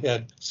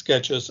Conehead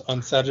sketches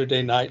on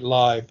Saturday Night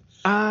Live.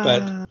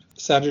 But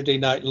Saturday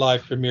Night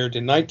Live premiered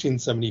in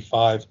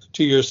 1975.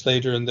 2 years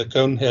later, and the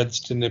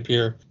Coneheads didn't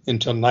appear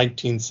until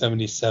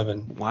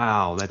 1977.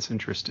 Wow, that's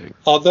interesting.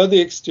 Although the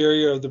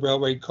exterior of the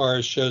railway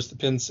car shows the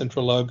Penn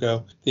Central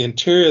logo, the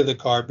interior of the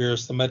car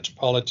bears the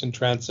Metropolitan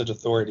Transit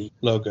Authority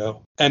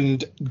logo.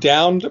 And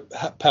downed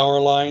power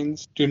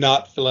lines do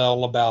not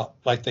flail about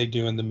like they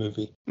do in the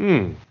movie.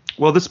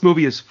 Well, this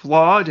movie is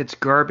flawed. It's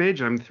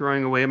garbage. I'm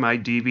throwing away my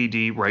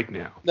DVD right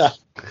now.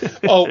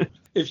 Oh,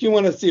 if you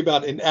want to see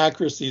about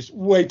inaccuracies,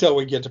 wait till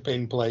we get to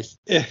Peyton Place.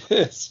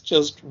 It's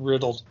just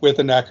riddled with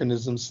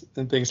anachronisms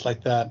and things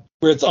like that,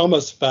 where it's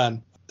almost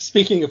fun.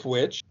 Speaking of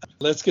which,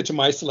 let's get to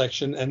my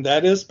selection, and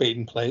that is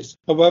Peyton Place.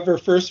 However,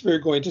 first we're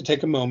going to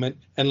take a moment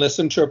and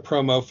listen to a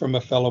promo from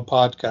a fellow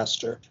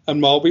podcaster.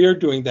 And while we are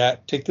doing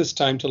that, take this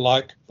time to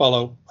like,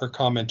 follow, or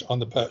comment on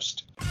the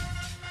post.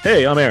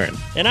 Hey, I'm Aaron.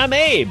 And I'm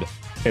Abe.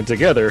 And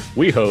together,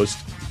 we host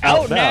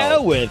Out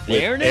Now with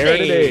Aaron and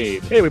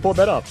Abe. Hey, we pulled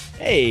that off.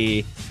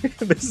 Hey.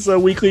 This is a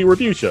weekly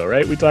review show,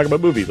 right? We talk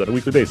about movies on a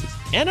weekly basis.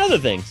 And other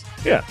things.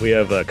 Yeah, we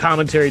have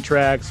commentary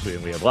tracks.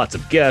 We have lots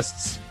of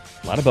guests.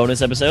 A lot of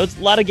bonus episodes.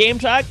 A lot of game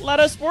talk. A lot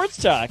of sports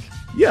talk.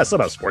 Yeah,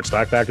 somehow sports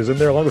talk factors in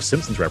there, along with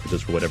Simpsons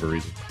references for whatever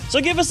reason.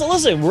 So give us a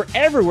listen. We're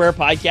everywhere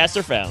podcasts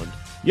are found.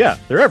 Yeah,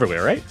 they're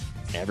everywhere, right?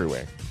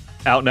 Everywhere.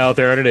 Out Now with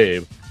Aaron and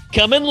Abe.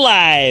 Coming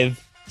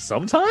live.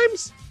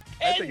 Sometimes?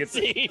 I think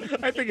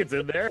it's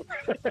in there.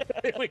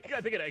 I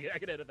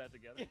can edit that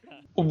together.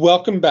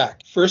 Welcome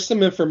back. First,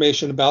 some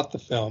information about the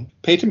film.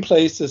 Peyton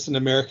Place is an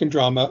American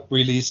drama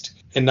released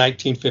in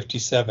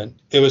 1957.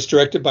 It was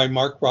directed by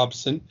Mark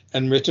Robson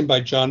and written by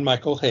John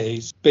Michael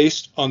Hayes,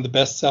 based on the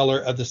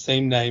bestseller of the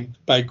same name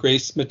by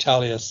Grace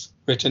Metalius,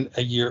 written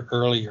a year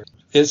earlier.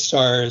 It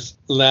stars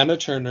Lana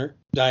Turner,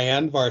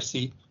 Diane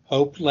Varsi,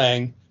 Hope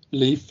Lang,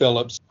 Lee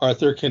Phillips,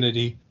 Arthur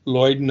Kennedy,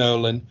 Lloyd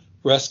Nolan,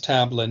 Russ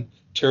Tamblyn,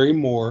 Terry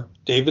Moore,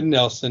 David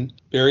Nelson,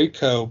 Barry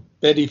Coe,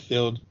 Betty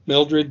Field,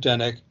 Mildred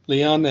Dunick,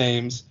 Leon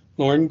Ames,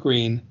 Lauren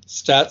Green,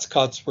 Stats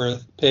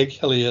Cotsworth, Peg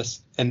Hillius,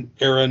 and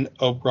Aaron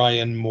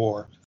O'Brien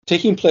Moore.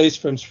 Taking place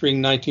from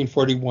spring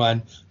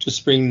 1941 to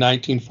spring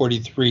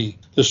 1943,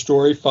 the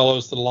story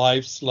follows the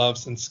lives,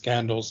 loves, and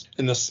scandals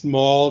in the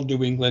small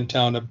New England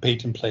town of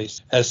Peyton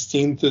Place, as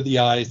seen through the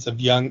eyes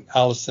of young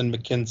Allison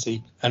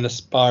McKenzie, an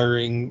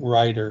aspiring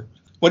writer.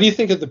 What do you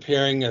think of the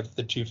pairing of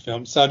the two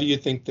films? How do you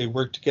think they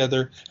work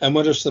together? And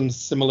what are some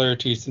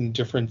similarities and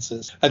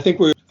differences? I think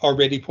we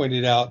already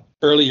pointed out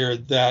earlier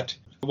that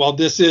while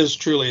this is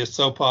truly a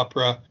soap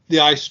opera, The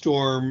Ice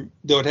Storm,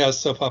 though it has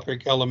soap opera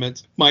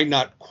elements, might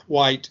not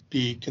quite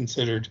be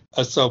considered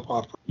a soap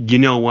opera. You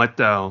know what,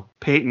 though?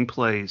 Peyton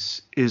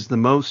Place is the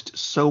most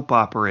soap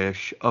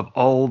opera-ish of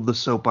all the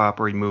soap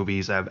opera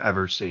movies I've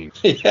ever seen.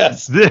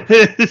 Yes.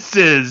 This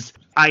is...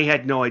 I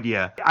had no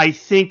idea. I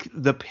think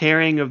the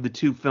pairing of the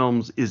two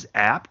films is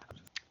apt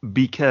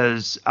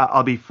because,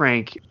 I'll be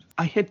frank,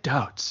 I had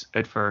doubts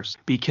at first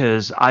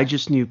because I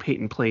just knew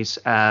Peyton Place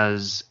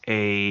as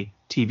a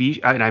TV,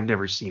 and I've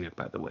never seen it,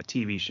 by the way,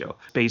 TV show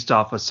based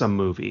off of some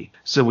movie.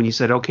 So when you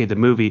said, okay, the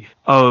movie,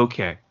 oh,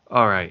 okay,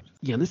 all right,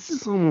 yeah, this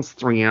is almost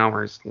 3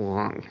 hours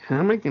long. How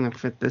am I going to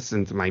fit this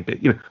into my bit?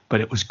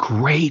 But it was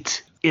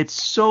great. It's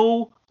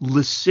so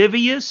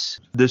lascivious.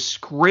 The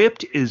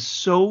script is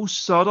so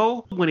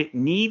subtle when it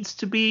needs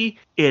to be.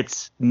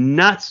 It's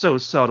not so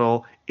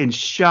subtle in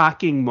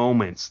shocking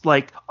moments.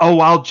 Like, oh,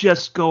 I'll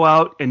just go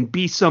out and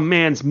be some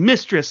man's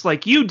mistress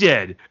like you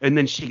did. And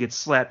then she gets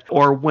slapped.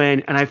 Or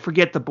when, and I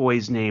forget the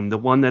boy's name, the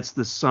one that's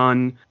the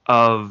son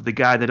of the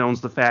guy that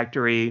owns the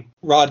factory.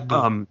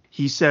 Rodney.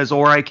 He says,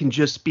 or I can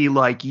just be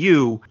like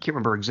you. I can't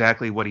remember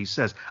exactly what he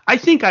says. I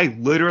think I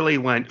literally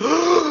went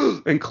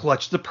and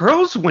clutched the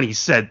pearls when he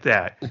said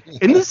that.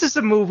 And this is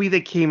a movie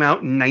that came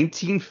out in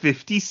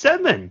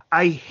 1957.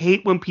 I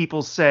hate when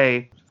people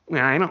say,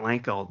 well, I don't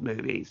like old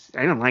movies.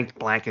 I don't like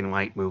black and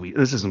white movies.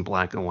 This isn't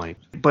black and white,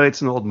 but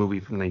it's an old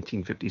movie from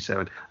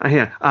 1957.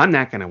 I'm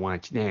not going to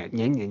watch that.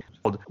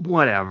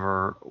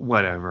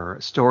 Whatever.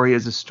 A story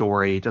is a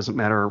story. It doesn't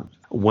matter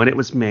when it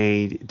was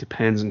made. It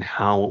depends on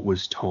how it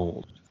was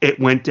told. It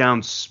went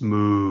down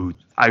smooth.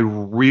 I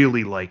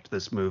really liked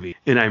this movie,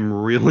 and I'm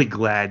really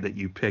glad that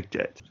you picked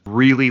it.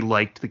 Really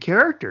liked the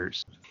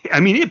characters. I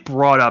mean, it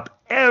brought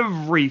up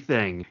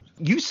everything.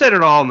 You said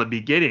it all in the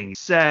beginning.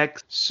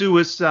 Sex,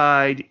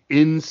 suicide,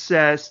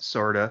 incest,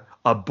 sort of,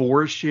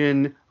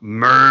 abortion,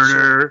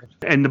 murder.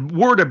 And the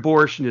word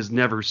abortion is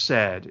never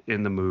said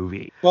in the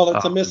movie. Well,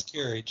 it's a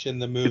miscarriage in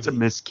the movie. It's a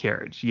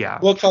miscarriage, yeah.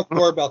 We'll talk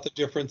more about the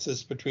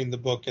differences between the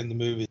book and the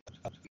movie.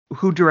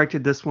 Who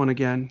directed this one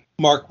again?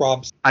 Mark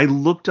Robson. I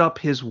looked up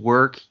his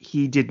work.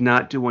 He did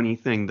not do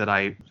anything that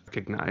I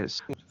recognize,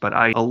 but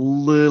a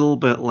little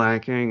bit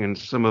lacking in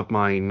some of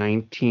my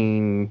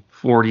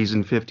 1940s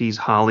and 50s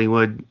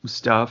Hollywood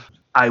stuff.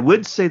 I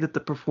would say that the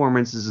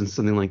performances in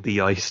something like The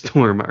Ice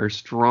Storm are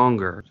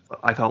stronger.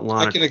 I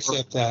can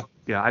accept that.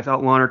 Yeah, I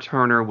thought Lana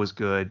Turner was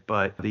good,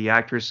 but the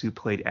actress who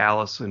played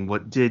Allison,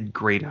 what did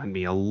grate on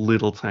me a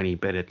little tiny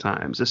bit at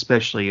times,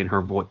 especially in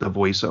her the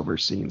voiceover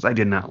scenes. I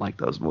did not like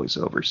those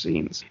voiceover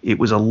scenes. It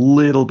was a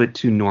little bit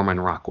too Norman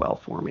Rockwell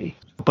for me.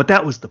 But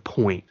that was the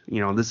point.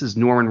 This is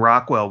Norman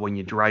Rockwell when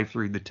you drive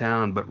through the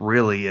town, but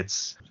really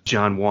it's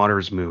John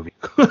Waters' movie.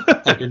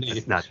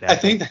 Underneath. Not that I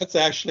think that's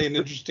actually an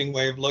interesting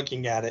way of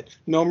looking at it.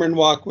 Norman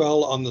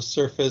Rockwell on the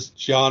surface,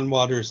 John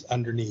Waters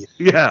underneath.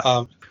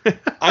 Yeah.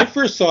 I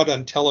first saw it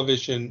on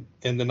television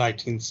in the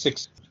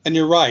 1960s. And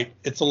you're right,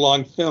 it's a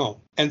long film.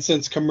 And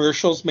since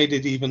commercials made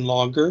it even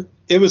longer,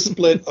 it was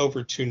split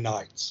over 2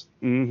 nights.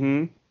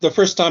 Mm-hmm. The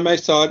first time I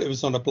saw it, it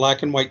was on a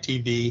black and white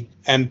TV,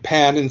 and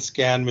pan and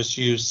scan was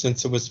used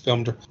since it was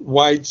filmed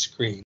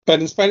widescreen.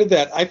 But in spite of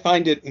that, I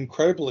find it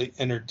incredibly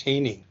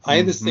entertaining. I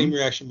had the same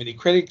reaction many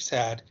critics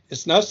had.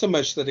 It's not so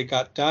much that it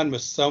got done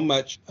with so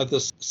much of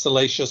the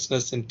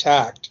salaciousness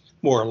intact,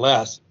 more or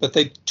less, but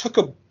they took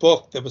a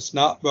book that was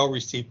not well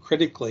received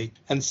critically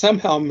and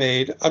somehow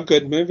made a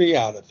good movie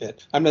out of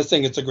it. I'm not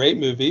saying it's a great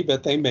movie,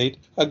 but they made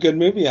a good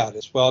movie out of it.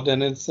 It's well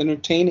done and it's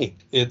entertaining.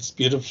 It's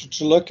beautiful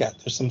to look at.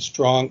 There's some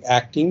strong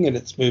acting and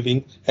it's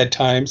moving at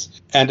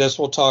times. And as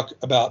we'll talk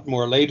about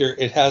more later,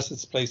 it has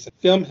its place in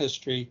film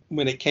history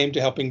when it came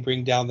to helping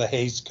bring down the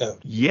Hays Code.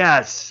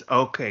 Yes.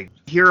 Okay.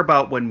 Hear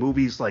about when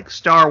movies like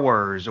Star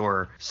Wars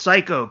or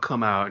Psycho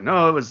come out.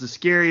 No, it was the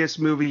scariest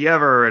movie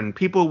ever and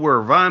people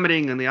were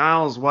vomiting in the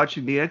aisles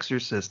watching The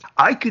Exorcist.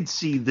 I could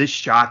see this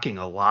shocking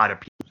a lot of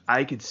people.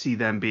 I could see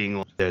them being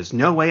like, there's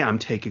no way I'm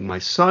taking my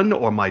son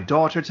or my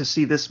daughter to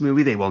see this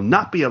movie. They will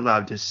not be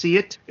allowed to see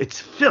it. It's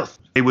filth.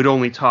 They would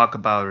only talk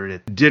about it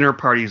at dinner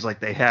parties like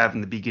they have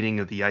in the beginning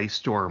of The Ice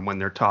Storm when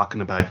they're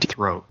talking about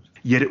throat.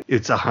 Yet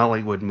it's a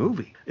Hollywood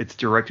movie. It's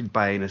directed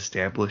by an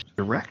established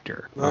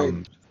director.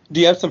 Right. Do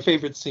you have some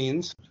favorite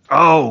scenes?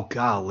 Oh,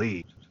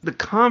 golly. The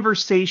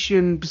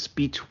conversations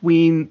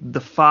between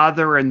the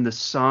father and the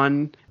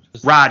son.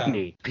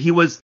 Rodney. He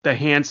was the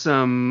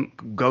handsome,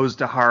 goes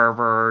to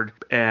Harvard,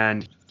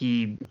 and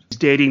he's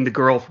dating the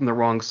girl from the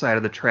wrong side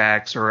of the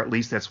tracks, or at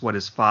least that's what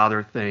his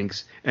father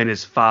thinks. And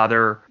his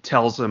father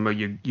tells him,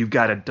 you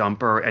got to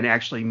dump her, and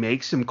actually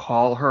makes him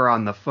call her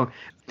on the phone.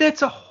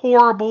 That's a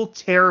horrible,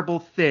 terrible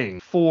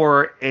thing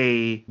for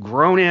a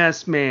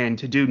grown-ass man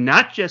to do,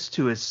 not just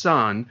to his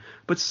son,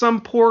 but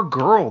some poor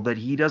girl that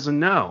he doesn't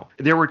know.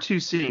 There were 2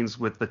 scenes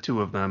with the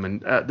 2 of them,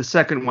 and the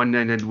second one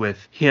ended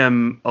with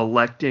him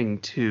electing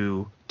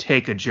to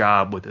take a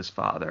job with his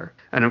father.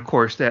 And of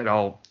course, that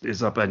all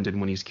is upended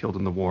when he's killed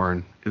in the war,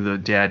 and the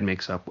dad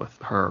makes up with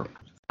her.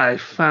 I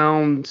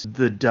found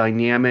the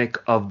dynamic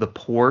of the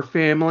poor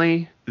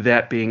family,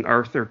 that being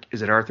Arthur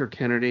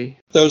Kennedy?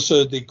 Those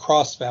are the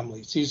Cross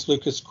families. He's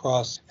Lucas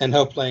Cross, and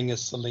Hope Lang is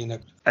Selena.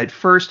 At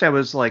first I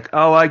was like,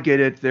 oh, I get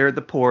it. They're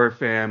the poor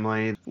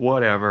family,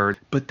 whatever.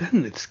 But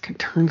then it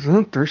turns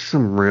out there's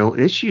some real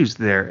issues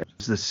there.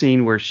 It's the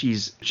scene where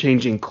she's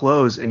changing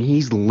clothes and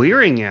he's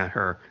leering at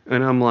her.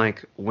 And I'm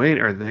like, wait,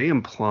 are they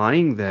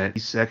implying that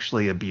he's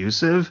sexually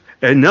abusive?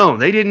 And no,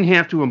 they didn't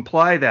have to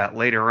imply that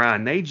later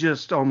on. They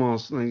just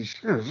almost,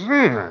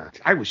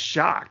 I was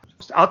shocked.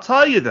 I'll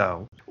tell you,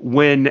 though,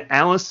 when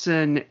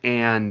Allison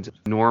and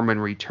Norman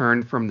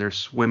returned from their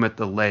swim at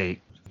the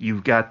lake,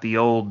 You've got the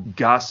old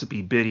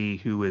gossipy biddy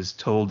who has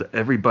told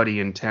everybody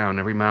in town,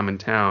 every mom in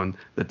town,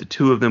 that the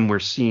two of them were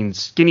seen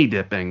skinny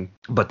dipping,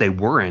 but they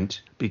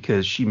weren't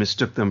because she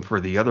mistook them for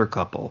the other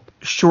couple.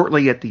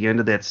 Shortly at the end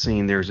of that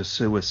scene, there's a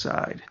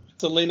suicide.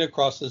 Selena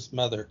Cross's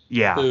mother,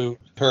 Yeah. who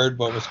heard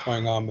what was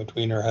going on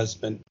between her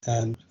husband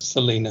and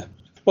Selena.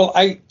 Well,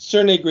 I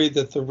certainly agree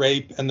that the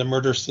rape and the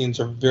murder scenes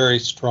are very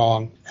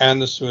strong,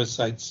 and the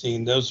suicide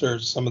scene. Those are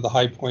some of the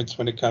high points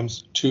when it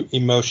comes to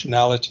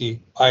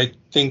emotionality. I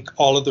think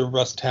all of the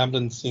Russ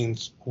Tamblyn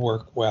scenes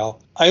work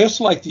well. I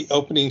also like the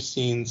opening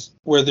scenes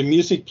where the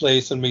music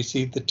plays and we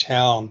see the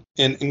town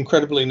in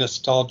incredibly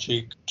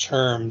nostalgic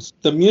terms.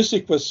 The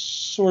music was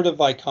sort of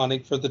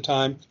iconic for the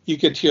time. You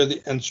could hear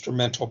the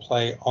instrumental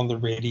play on the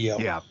radio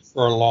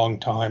for a long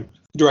time.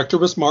 The director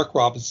was Mark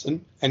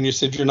Robinson, and you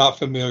said you're not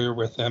familiar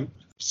with him.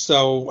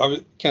 So I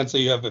can't say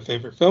you have a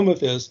favorite film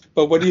of his,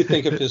 but what do you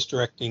think of his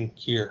directing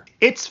here?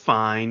 It's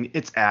fine.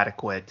 It's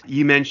adequate.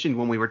 You mentioned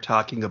when we were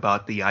talking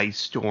about the ice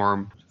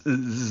storm, this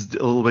is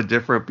a little bit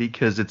different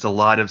because it's a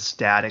lot of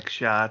static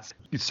shots.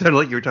 It sounded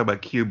like you were talking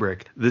about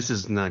Kubrick. This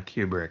is not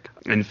Kubrick.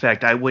 In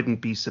fact, I wouldn't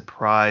be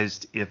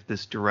surprised if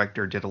this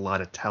director did a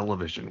lot of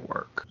television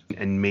work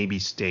and maybe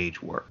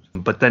stage work.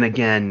 But then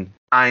again,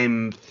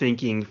 I'm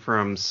thinking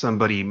from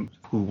somebody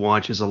who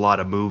watches a lot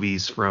of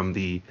movies from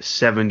the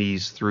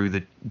 70s through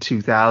the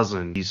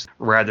 2000s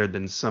rather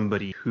than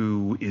somebody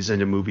who is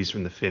into movies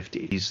from the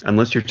 50s.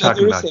 Unless you're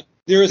talking about...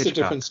 There is a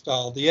different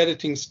style. The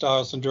editing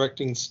styles and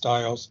directing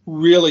styles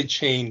really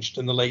changed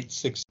in the late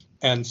 60s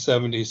and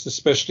 70s,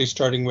 especially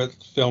starting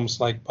with films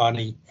like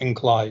Bonnie and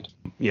Clyde.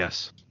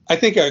 Yes. I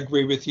think I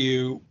agree with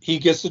you. He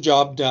gets the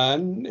job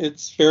done.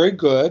 It's very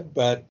good,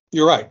 but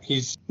you're right.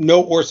 He's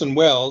no Orson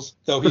Welles,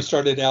 though he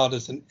started out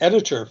as an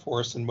editor for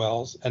Orson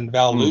Welles and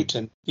Val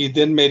Lewton. He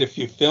then made a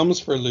few films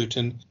for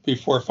Lewton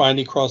before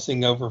finally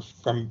crossing over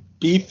from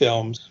B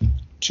films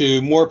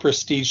to more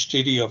prestige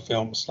studio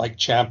films like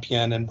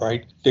Champion and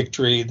Bright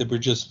Victory, The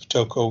Bridges of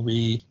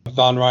Toko-Ri,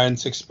 Von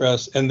Ryan's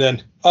Express, and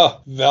then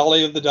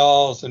Valley of the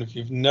Dolls. And if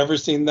you've never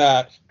seen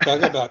that,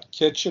 talk about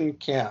kitchen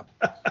camp.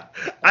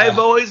 I've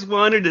always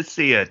wanted to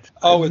see it.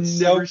 Oh, it's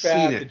so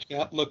bad that you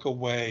can't look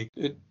away.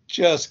 It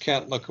just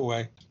can't look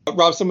away.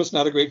 Robson was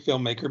not a great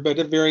filmmaker, but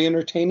a very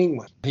entertaining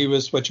one. He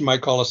was what you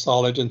might call a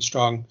solid and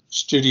strong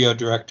studio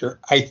director.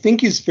 I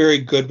think he's very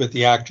good with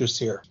the actors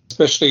here,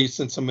 especially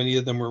since so many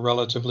of them were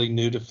relatively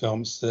new to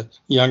films, the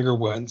younger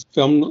ones.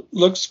 Film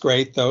looks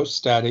great, though,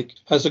 static,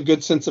 has a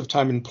good sense of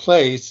time and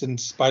place, in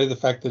spite of the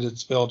fact that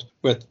it's filled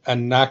with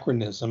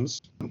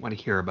anachronisms. I want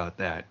to hear about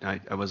that.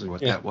 I wasn't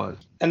what that was.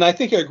 And I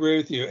think I agree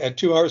with you. At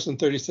 2 hours and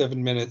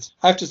 37 minutes,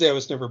 I have to say I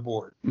was never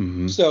bored.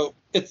 Mm-hmm. So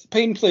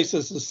Peyton Place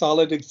is a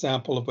solid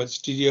example of what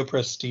studio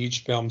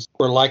prestige films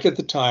were like at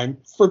the time,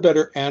 for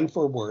better and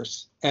for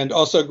worse. And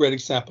also a great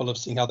example of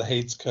seeing how the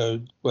Hays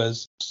Code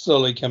was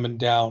slowly coming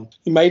down.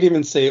 You might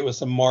even say it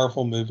was a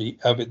Marvel movie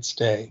of its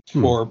day,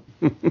 for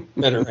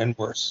better and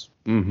worse.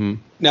 Mm-hmm.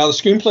 Now, the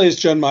screenplay is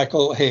John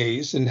Michael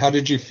Hayes, and how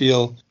did you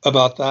feel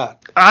about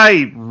that?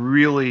 I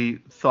really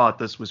thought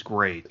this was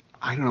great.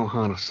 I don't know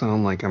how to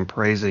sound like I'm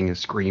praising a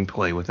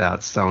screenplay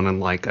without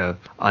sounding like a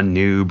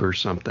noob or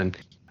something.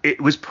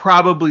 It was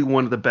probably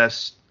one of the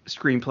best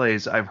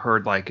screenplays I've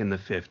heard like in the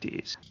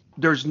 50s.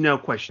 There's no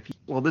question.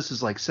 Well, this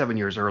is like 7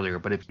 years earlier,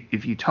 but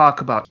if you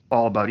talk about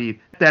All About Eve,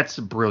 that's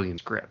a brilliant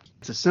script.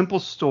 It's a simple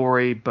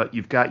story, but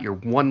you've got your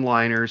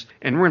one-liners,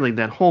 and really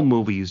that whole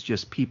movie is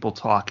just people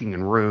talking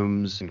in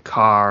rooms and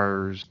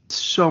cars. It's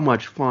so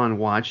much fun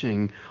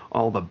watching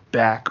all the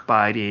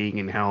backbiting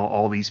and how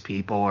all these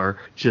people are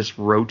just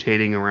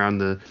rotating around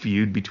the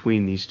feud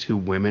between these two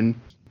women.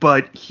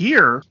 But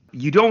here,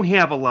 you don't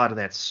have a lot of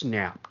that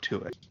snap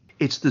to it.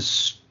 It's the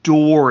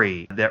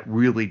story that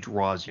really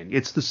draws you in.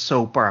 It's the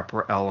soap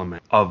opera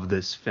element of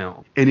this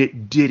film. And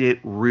it did it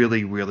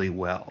really, really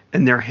well.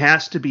 And there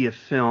has to be a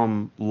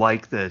film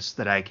like this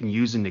that I can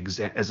use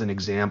as an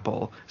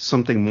example,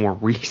 something more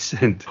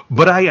recent.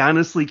 But I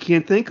honestly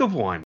can't think of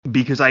one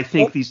because I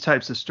think these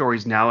types of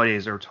stories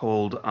nowadays are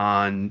told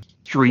on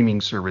streaming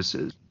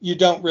services. You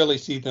don't really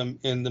see them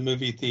in the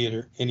movie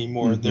theater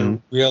anymore. Mm-hmm. They're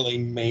really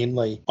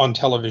mainly on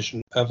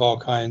television of all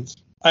kinds.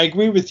 I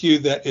agree with you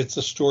that it's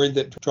a story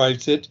that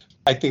drives it.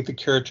 I think the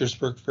characters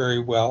work very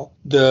well.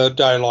 The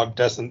dialogue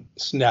doesn't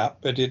snap,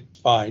 but it's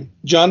fine.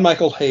 John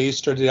Michael Hayes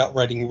started out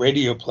writing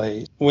radio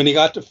plays. When he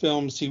got to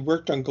films, he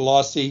worked on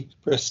glossy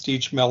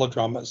prestige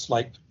melodramas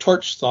like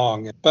Torch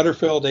Song and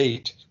Butterfield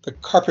 8, The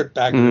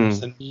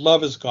Carpetbaggers, and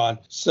Love Is Gone.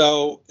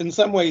 So in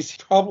some ways, he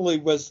probably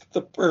was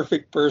the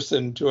perfect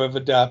person to have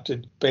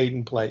adapted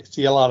Peyton Place.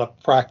 He had a lot of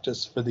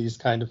practice for these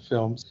kind of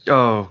films.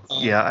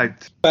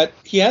 But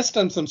he has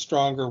done some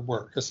stronger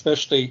work,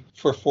 especially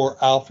for 4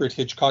 Alfred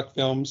Hitchcock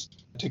films.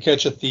 To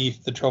Catch a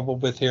Thief, The Trouble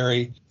with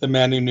Harry, The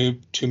Man Who Knew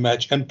Too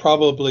Much, and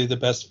probably the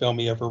best film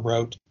he ever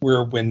wrote,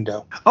 Rear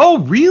Window. Oh,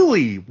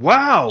 really?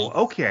 Wow.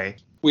 Okay.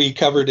 We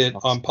covered it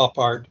on Pop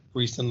Art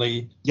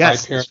recently.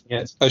 Yes. By pairing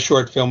it a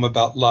short film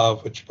about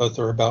love, which both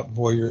are about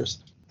voyeurs.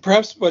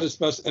 Perhaps what is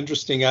most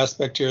interesting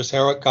aspect here is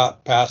how it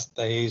got past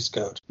the Hays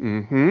Code.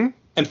 Mm-hmm.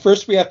 And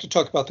first, we have to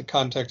talk about the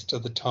context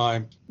of the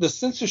time. The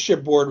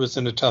censorship board was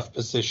in a tough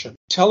position.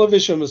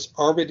 Television was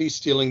already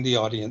stealing the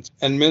audience,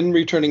 and men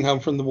returning home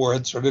from the war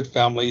had started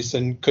families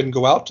and couldn't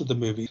go out to the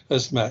movies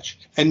as much.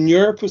 And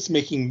Europe was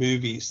making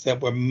movies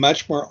that were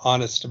much more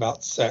honest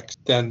about sex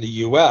than the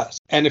U.S.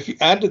 And if you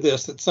add to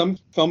this that some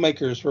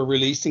filmmakers were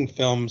releasing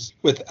films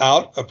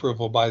without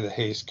approval by the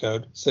Hays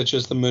Code, such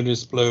as The Moon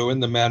is Blue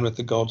and The Man with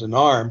the Golden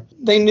Arm,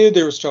 they knew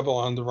there was trouble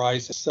on the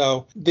rise.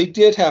 So they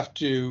did have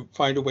to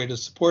find a way to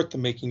support the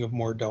making of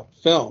more adult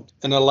films,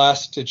 in a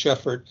last-ditch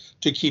effort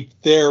to keep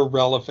their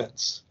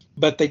relevance.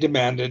 But they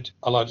demanded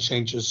a lot of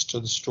changes to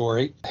the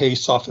story.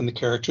 Hays softened the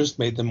characters,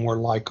 made them more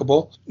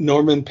likable.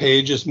 Norman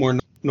Page is more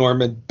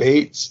Norman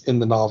Bates in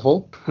the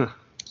novel.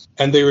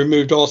 And they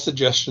removed all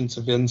suggestions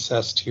of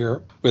incest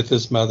here with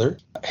his mother.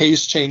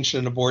 Hays changed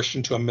an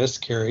abortion to a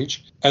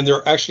miscarriage. And there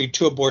are actually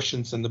 2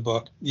 abortions in the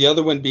book. The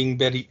other one being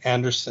Betty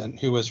Anderson,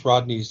 who was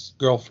Rodney's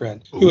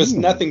girlfriend, who was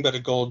nothing but a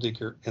gold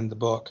digger in the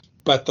book.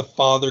 But the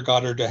father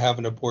got her to have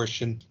an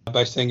abortion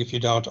by saying, if you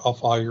don't, I'll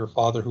follow your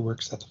father who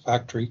works at the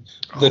factory.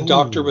 The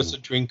doctor was a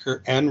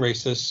drinker and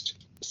racist.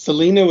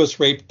 Selena was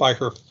raped by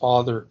her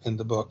father in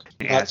the book,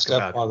 not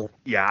stepfather.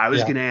 Yeah, I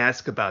was going to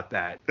ask about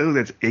that. Oh,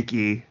 that's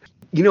icky.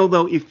 You know,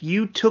 though, if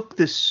you took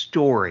this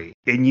story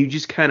and you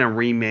just kind of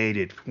remade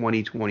it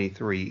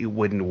 2023, it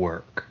wouldn't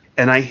work.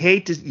 And I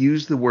hate to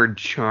use the word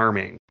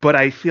charming, but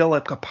I feel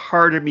like a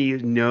part of me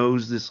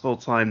knows this whole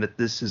time that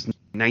this is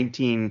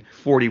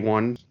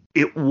 1941.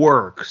 It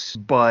works,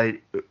 but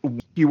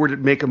if you were to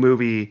make a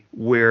movie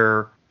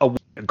where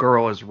a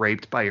girl is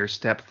raped by her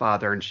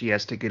stepfather and she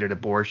has to get an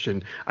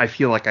abortion, I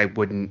feel like I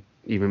wouldn't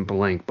even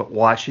blink. But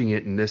watching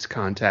it in this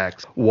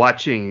context,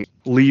 watching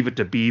Leave It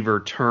to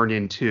Beaver turn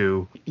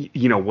into,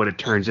 what it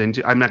turns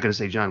into, I'm not going to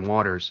say John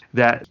Waters,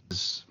 that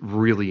is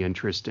really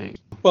interesting.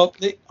 Well,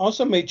 they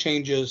also made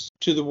changes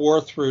to the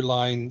war through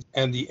line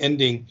and the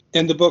ending.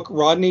 In the book,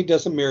 Rodney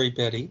doesn't marry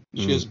Betty.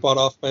 She is bought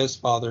off by his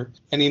father,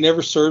 and he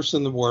never serves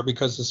in the war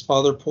because his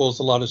father pulls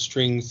a lot of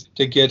strings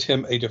to get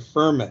him a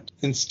deferment.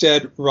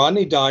 Instead,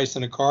 Rodney dies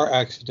in a car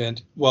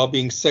accident while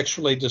being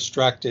sexually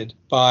distracted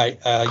by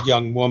a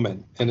young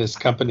woman in his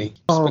company.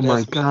 Oh,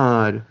 my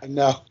God. I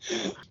know.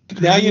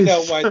 Now you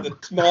know why the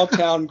small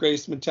town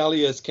Grace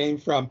Metelius came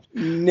from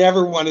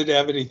never wanted to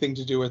have anything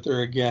to do with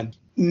her again.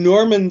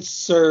 Norman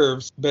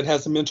serves, but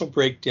has a mental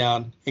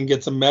breakdown and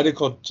gets a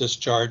medical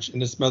discharge,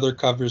 and his mother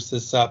covers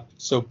this up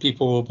so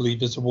people will believe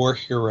he's a war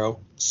hero.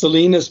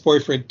 Selena's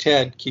boyfriend,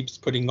 Ted, keeps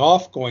putting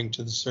off going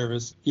to the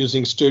service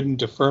using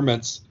student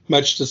deferments,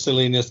 much to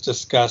Selena's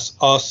disgust.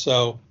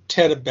 Also,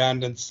 Ted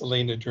abandons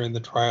Selena during the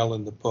trial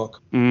in the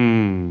book.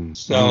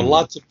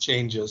 Lots of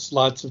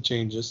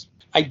changes.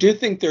 I do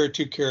think there are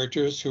 2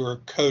 characters who are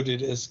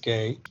coded as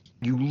gay.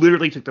 You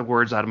literally took the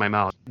words out of my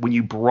mouth. When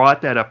you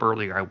brought that up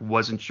earlier, I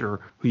wasn't sure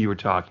who you were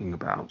talking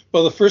about.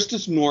 Well, the first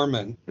is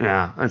Norman.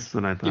 Yeah, that's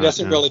what I thought. He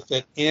doesn't really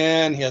fit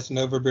in. He has an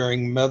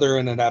overbearing mother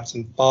and an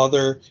absent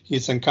father.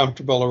 He's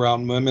uncomfortable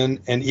around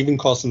women and even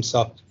calls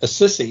himself a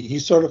sissy.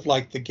 He's sort of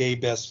like the gay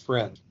best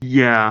friend.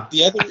 Yeah.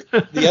 The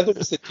other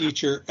is the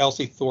teacher,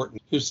 Elsie Thornton,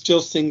 who's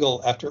still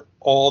single after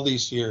all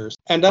these years.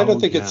 And I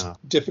don't think it's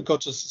difficult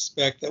to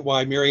suspect that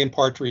why Marion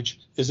Partridge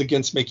is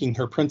against making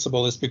her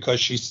principal is because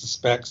she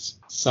suspects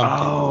something.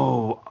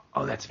 Oh,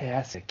 that's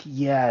fantastic.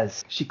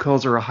 Yes. She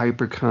calls her a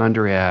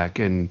hypochondriac.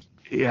 And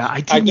yeah,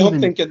 I don't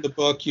think in the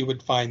book you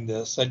would find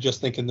this. I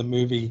just think in the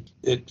movie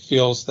it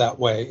feels that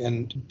way.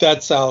 And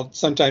that's how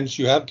sometimes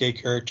you have gay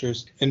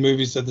characters in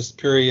movies of this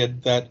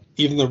period that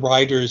even the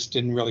writers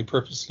didn't really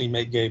purposely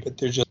make gay,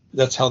 but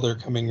that's how they're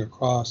coming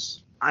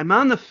across. I'm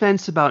on the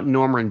fence about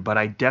Norman, but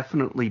I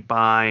definitely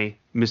buy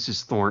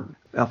Mrs. Thornton.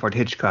 Alfred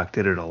Hitchcock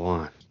did it a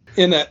lot.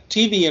 In a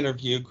TV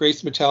interview,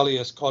 Grace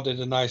Metelius called it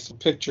a nice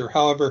picture.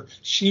 However,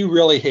 she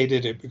really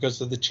hated it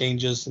because of the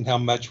changes and how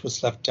much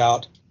was left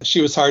out.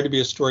 She was hired to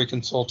be a story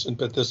consultant,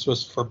 but this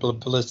was for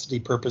publicity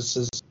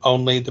purposes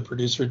only. The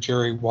producer,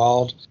 Jerry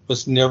Wald,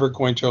 was never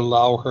going to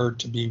allow her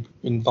to be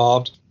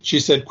involved.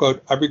 She said,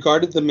 quote, "I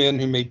regarded the men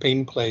who made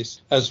Peyton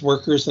Place as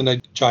workers in a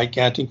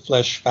gigantic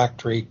flesh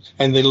factory,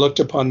 and they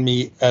looked upon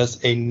me as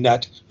a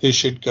nut who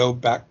should go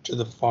back to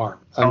the farm."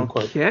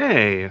 Unquote.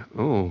 Okay.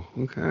 Oh,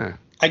 okay.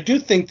 I do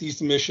think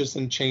these omissions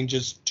and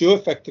changes do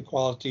affect the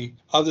quality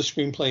of the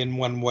screenplay in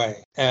one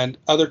way, and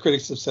other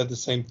critics have said the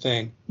same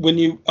thing. When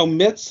you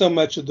omit so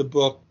much of the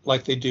book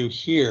like they do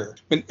here,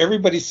 when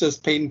everybody says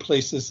Peyton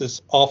Place is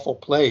this awful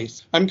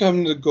place, I'm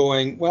coming to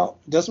going, well,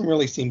 it doesn't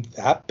really seem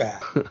that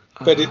bad,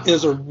 but it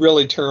is a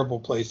really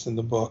terrible place in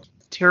the book.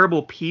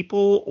 Terrible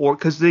people, or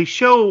because they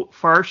show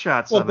far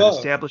shots of it, both.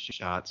 established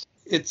shots.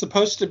 It's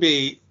supposed to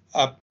be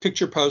a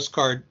picture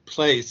postcard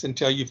place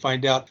until you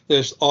find out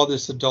there's all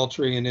this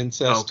adultery and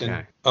incest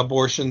and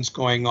abortions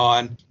going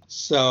on.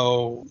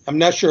 So I'm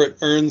not sure it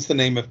earns the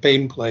name of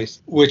Peyton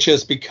Place, which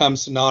has become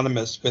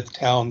synonymous with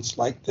towns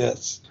like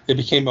this. It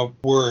became a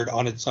word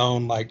on its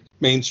own, like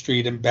Main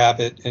Street and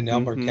Babbitt and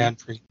Elmer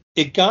Gantry.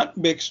 It got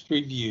mixed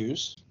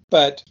reviews.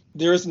 But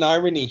there is an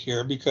irony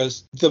here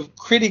because the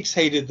critics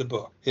hated the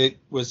book. It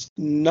was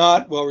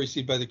not well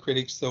received by the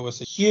critics, though it was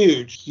a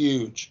huge,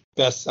 huge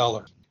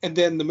bestseller. And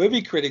then the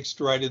movie critics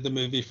derided the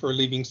movie for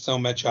leaving so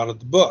much out of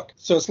the book.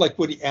 So it's like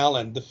Woody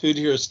Allen. The food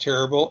here is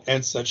terrible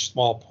and such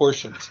small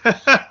portions.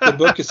 The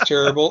book is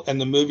terrible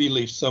and the movie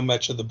leaves so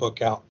much of the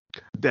book out.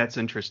 That's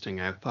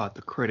interesting. I thought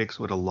the critics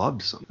would have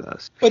loved some of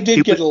this. But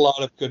did get a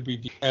lot of good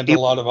reviews and a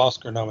lot of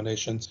Oscar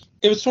nominations.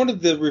 It was sort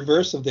of the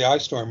reverse of The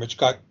Ice Storm, which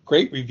got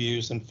great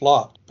reviews and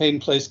flopped. Peyton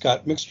Place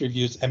got mixed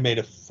reviews and made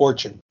a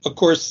fortune. Of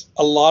course,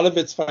 a lot of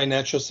its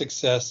financial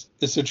success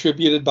is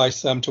attributed by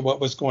some to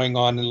what was going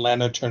on in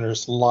Lana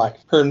Turner's life.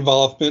 Her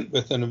involvement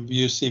with an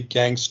abusive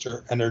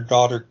gangster and her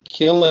daughter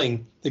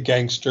killing the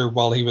gangster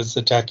while he was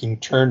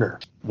attacking Turner.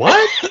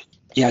 What?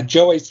 Yeah,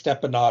 Joey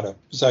Stepanato. It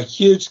was a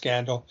huge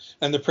scandal,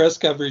 and the press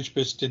coverage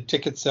boosted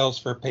ticket sales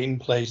for Peyton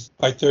Place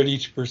by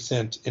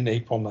 32% in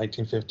April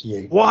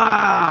 1958.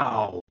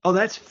 Wow. Oh,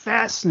 that's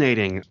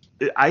fascinating.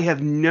 I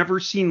have never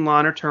seen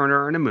Lana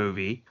Turner in a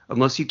movie,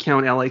 unless you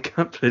count LA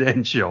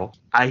Confidential.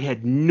 I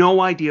had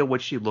no idea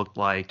what she looked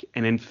like.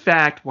 And in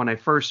fact, when I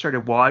first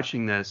started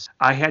watching this,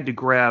 I had to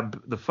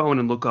grab the phone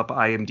and look up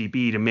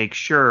IMDb to make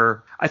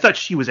sure. I thought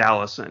she was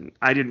Allison.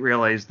 I didn't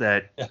realize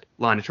that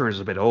Lana Turner's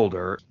a bit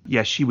older.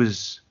 Yeah, she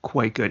was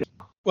quite good.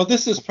 Well,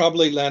 this is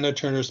probably Lana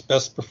Turner's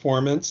best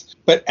performance,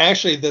 but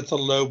actually that's a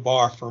low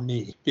bar for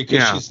me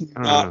because she's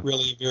not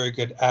really a very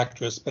good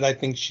actress, but I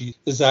think she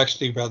is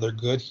actually rather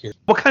good here.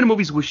 What kind of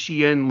movies was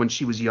she in when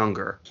she was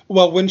younger?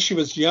 Well, when she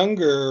was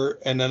younger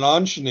and an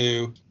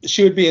ingenue,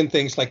 she would be in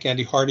things like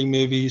Andy Hardy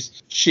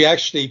movies. She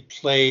actually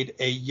played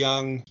a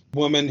young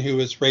woman who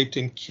was raped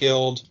and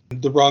killed.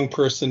 The wrong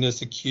person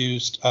is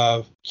accused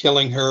of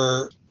killing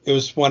her. It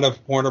was one of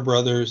Warner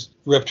Brothers,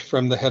 ripped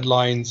from the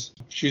headlines.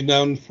 She's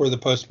known for the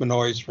Postman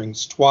Always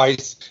Rings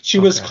twice. She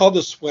was called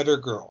the Sweater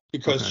Girl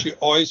because she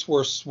always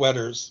wore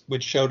sweaters,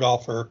 which showed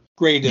off her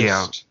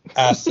greatest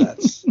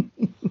assets.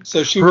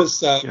 So she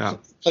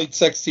played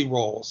sexy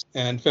roles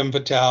and femme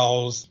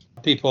fatales,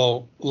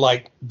 people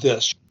like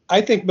this.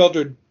 I think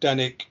Mildred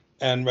Dunnick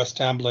and Russ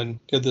Tamblyn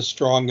did the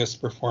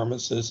strongest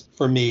performances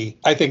for me.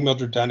 I think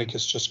Mildred Dunnick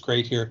is just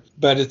great here,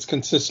 but it's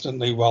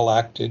consistently well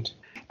acted.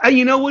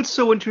 You know what's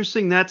so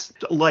interesting? That's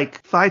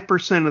like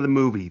 5% of the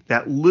movie.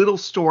 That little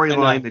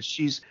storyline that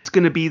she's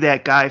going to be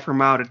that guy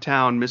from out of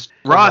town, Mr.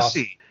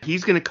 Rossi.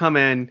 He's going to come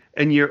in,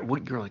 and you're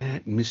like,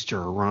 that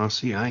Mr.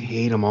 Rossi, I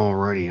hate him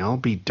already. I'll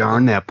be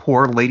darned, that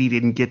poor lady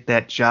didn't get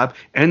that job.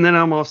 And then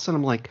all of a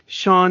sudden I'm like,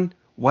 Sean,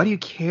 why do you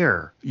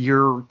care?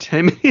 You're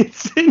 10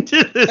 minutes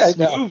into this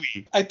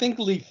movie. I think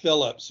Lee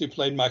Phillips, who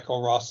played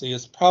Michael Rossi,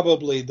 is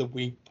probably the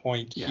weak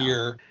point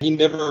here. He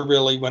never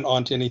really went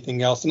on to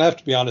anything else. And I have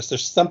to be honest,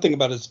 there's something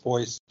about his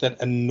voice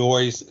that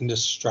annoys and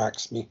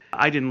distracts me.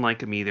 I didn't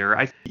like him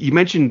either. You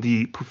mentioned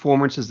the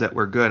performances that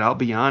were good. I'll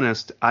be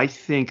honest, I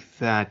think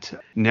that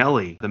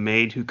Nellie, the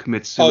maid who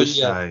commits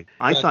suicide,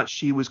 I thought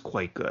she was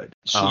quite good.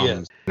 She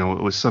is. You know,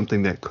 it was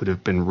something that could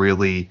have been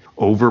really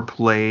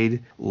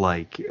overplayed,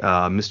 like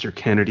Mr.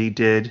 Kennedy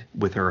did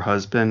with her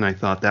husband. I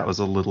thought that was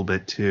a little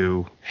bit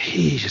too...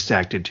 He just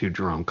acted too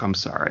drunk. I'm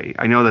sorry.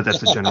 I know that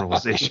that's a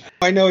generalization.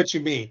 I know what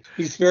you mean.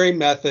 He's very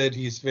method.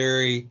 He's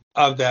very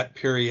of that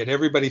period.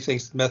 Everybody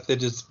thinks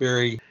method is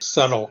very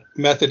subtle.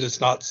 Method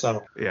is not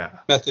subtle. Yeah.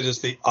 Method is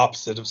the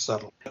opposite of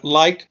subtle.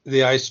 Like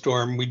The Ice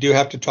Storm, we do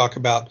have to talk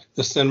about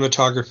the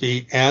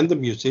cinematography and the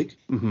music.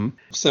 Mm-hmm.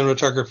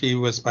 Cinematography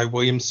was by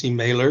William C.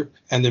 Mailer,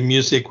 and the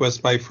music was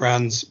by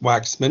Franz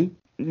Waxman.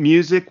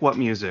 Music? What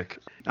music?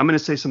 I'm going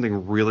to say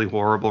something really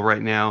horrible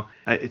right now.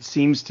 It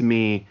seems to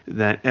me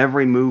that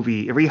every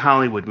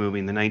Hollywood movie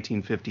in the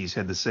 1950s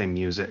had the same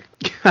music.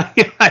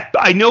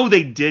 I know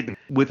they didn't,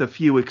 with a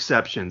few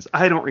exceptions.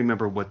 I don't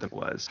remember what that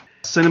was.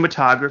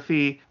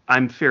 Cinematography,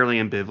 I'm fairly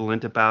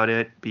ambivalent about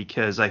it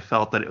because I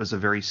felt that it was a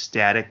very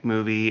static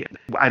movie.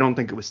 I don't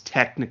think it was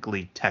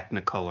technically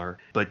Technicolor,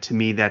 but to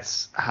me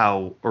that's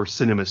how, or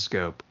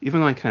CinemaScope.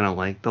 Even though I kind of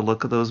like the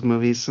look of those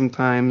movies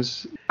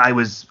sometimes, I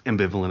was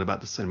ambivalent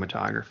about the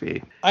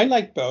cinematography. I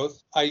like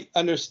both. I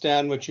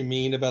understand what you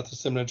mean about the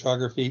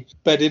cinematography,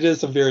 but it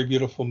is a very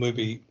beautiful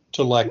movie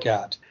to look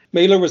at.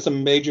 Mailer was a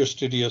major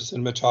studio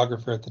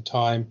cinematographer at the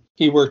time.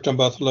 He worked on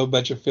both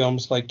low-budget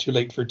films like Too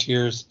Late for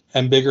Tears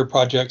and bigger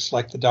projects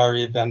like The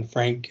Diary of Anne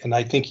Frank, and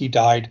I think he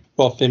died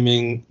while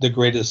filming The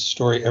Greatest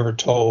Story Ever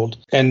Told.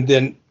 And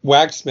then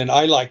Waxman,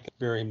 I like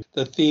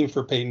the theme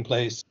for Peyton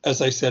Place,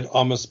 as I said,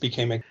 almost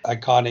became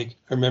iconic.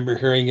 I remember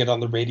hearing it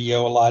on the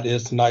radio a lot. It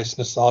is a nice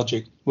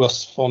nostalgic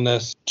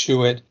wistfulness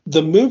to it.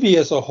 The movie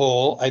as a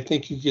whole, I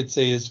think you could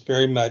say is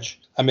very much,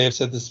 I may have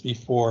said this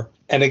before,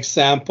 an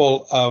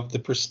example of the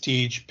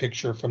prestige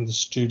picture from the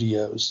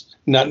studios.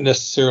 Not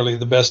necessarily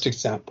the best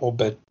example,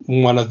 but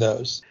one of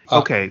those.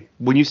 Okay,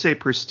 when you say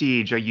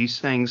prestige, are you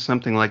saying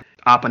something like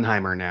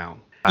Oppenheimer now?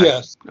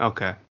 Yes.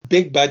 Okay.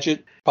 Big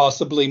budget,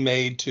 possibly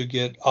made to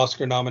get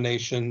Oscar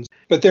nominations.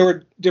 But there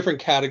were different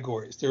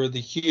categories. There were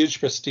the huge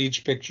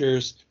prestige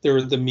pictures, there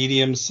were the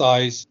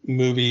medium-sized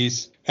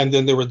movies, and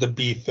then there were the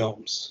B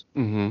films.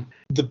 Mm-hmm.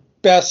 The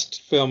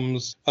best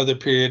films of the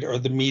period are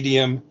the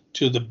medium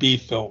to the B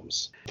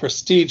films.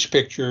 Prestige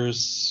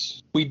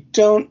pictures, we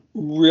don't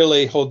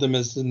really hold them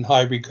as in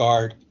high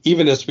regard,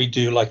 even as we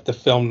do like the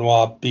film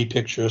noir B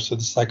pictures or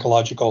the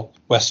psychological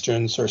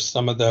westerns or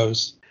some of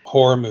those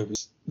horror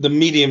movies. The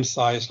medium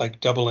size like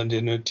Double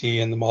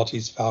Indemnity and The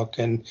Maltese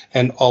Falcon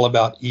and All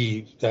About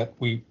Eve that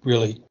we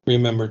really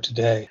remember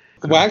today.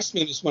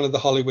 Waxman is one of the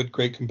Hollywood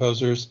great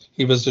composers.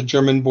 He was a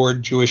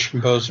German-born Jewish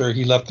composer.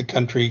 He left the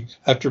country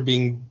after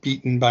being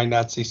beaten by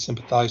Nazi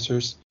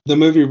sympathizers. The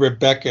movie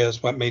Rebecca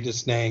is what made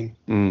his name.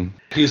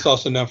 He's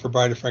also known for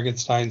Bride of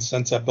Frankenstein,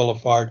 Sunset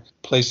Boulevard,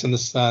 Place in the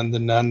Sun, The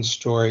Nun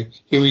Story.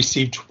 He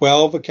received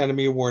 12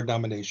 Academy Award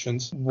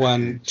nominations,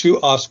 won 2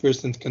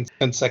 Oscars in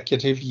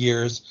consecutive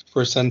years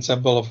for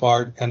Sunset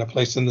Boulevard and A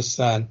Place in the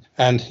Sun,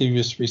 and he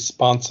was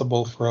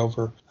responsible for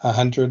over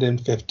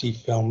 150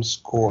 film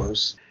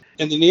scores.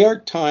 In the New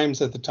York Times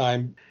at the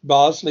time,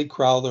 Bosley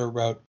Crowther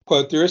wrote,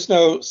 quote, "There is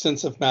no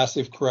sense of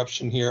massive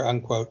corruption here,"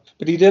 unquote.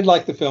 But he did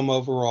like the film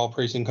overall,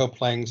 praising Hope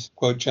Lang's,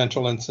 quote,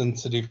 "gentle and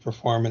sensitive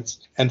performance,"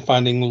 and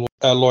finding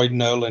Lloyd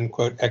Nolan,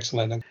 quote,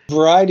 "excellent."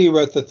 Variety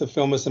wrote that the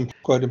film was,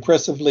 quote,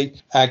 "impressively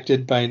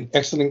acted by an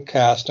excellent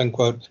cast,"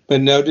 unquote,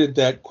 but noted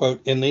that,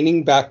 quote, "in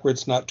leaning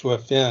backwards not to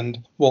offend,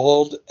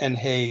 Wald and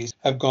Hayes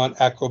have gone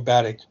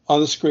acrobatic. On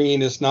the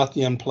screen is not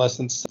the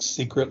unpleasant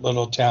secret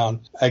little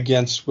town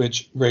against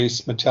which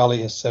Grace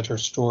Metelius set her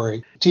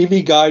story."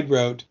 TV Guide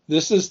wrote,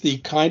 "This is the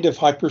kind of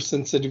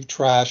hypersensitive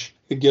trash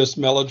that gives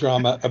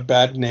melodrama a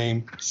bad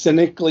name,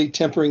 cynically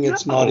tempering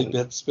its naughty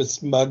bits with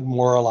smug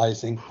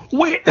moralizing."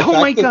 Wait, oh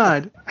my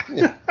God.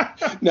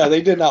 No,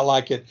 they did not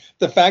like it.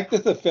 The fact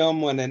that the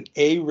film won an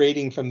A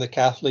rating from the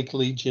Catholic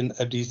Legion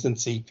of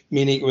Decency,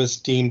 meaning it was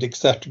deemed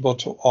acceptable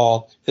to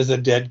all, is a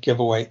dead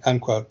giveaway,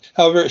 unquote.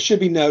 However, it should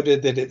be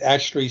noted that it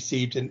actually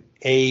received an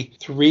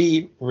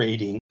A3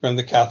 rating from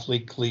the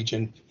Catholic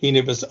Legion,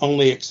 meaning it was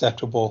only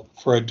acceptable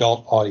for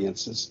adult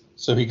audiences.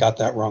 So he got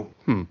that wrong.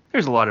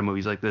 There's a lot of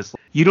movies like this.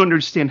 You don't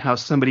understand how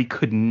somebody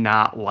could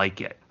not like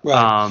it.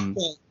 Right.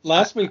 Well,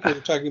 last week we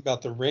were talking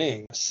about The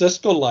Ring.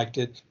 Siskel liked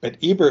it, but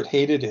Ebert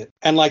hated it.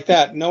 And like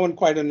that, no one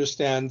quite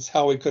understands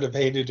how he could have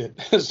hated it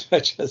as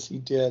much as he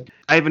did.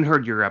 I haven't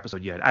heard your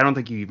episode yet. I don't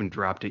think you even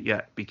dropped it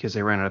yet because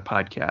I ran out of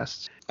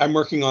podcasts. I'm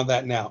working on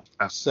that now.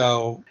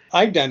 So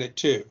I've done it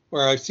too,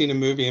 where I've seen a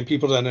movie and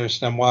people don't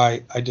understand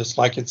why I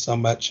dislike it so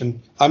much.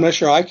 And I'm not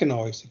sure I can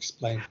always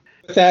explain.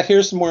 With that,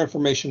 here's some more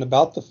information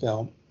about the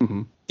film.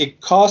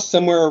 It cost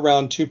somewhere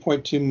around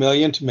 $2.2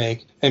 million to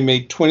make and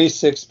made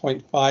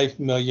 $26.5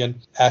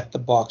 million at the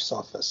box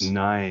office.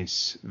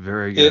 Nice.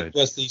 Very good. It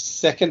was the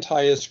second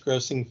highest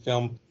grossing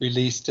film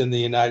released in the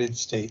United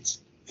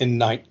States in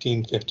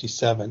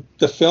 1957.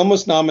 The film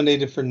was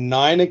nominated for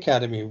 9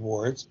 Academy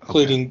Awards,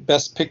 including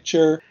Best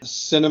Picture,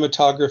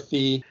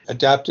 Cinematography,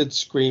 Adapted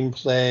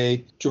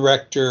Screenplay,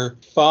 Director,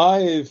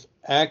 5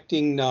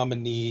 acting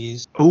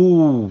nominees.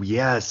 Oh,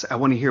 yes. I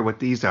want to hear what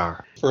these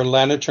are. For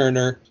Lana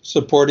Turner,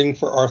 supporting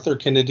for Arthur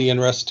Kennedy and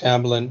Russ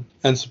Tamblyn,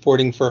 and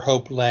supporting for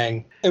Hope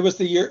Lang. It was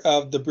the year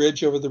of The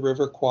Bridge Over the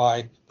River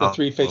Kwai, The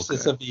Three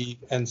Faces of Eve,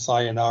 and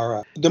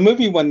Sayonara. The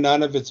movie won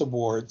none of its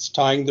awards,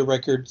 tying the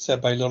record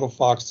set by Little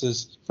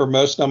Foxes for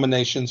most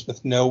nominations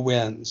with no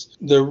wins.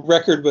 The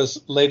record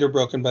was later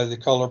broken by The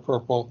Color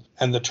Purple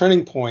and The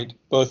Turning Point,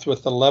 both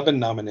with 11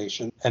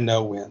 nominations and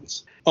no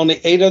wins.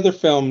 Only 8 other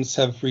films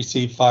have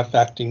received 5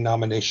 acting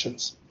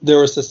nominations. There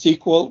was a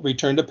sequel,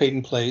 Return to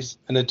Peyton Place,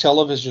 and a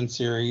television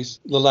series,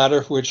 the latter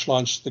of which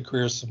launched the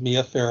careers of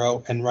Mia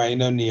Farrow and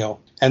Ryan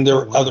O'Neal, and there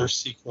were other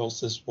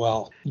sequels as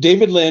well.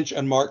 David Lynch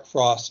and Mark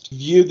Frost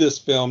viewed this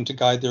film to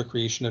guide their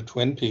creation of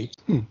Twin Peaks.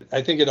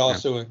 I think it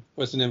also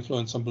was an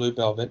influence on Blue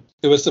Velvet.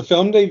 It was the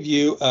film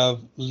debut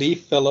of Lee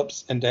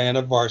Phillips and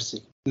Diana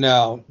Varsi.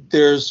 Now,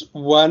 there's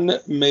one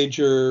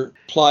major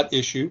plot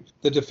issue.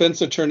 The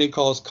defense attorney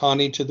calls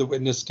Connie to the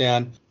witness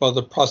stand while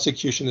the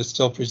prosecution is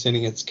still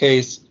presenting its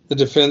case. The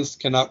defense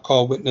cannot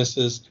call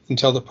witnesses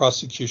until the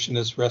prosecution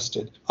is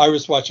rested. I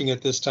was watching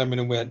it this time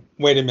and I went,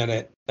 wait a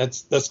minute,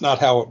 that's not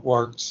how it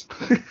works.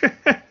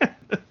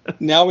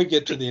 Now we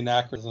get to the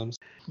anachronisms.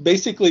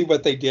 Basically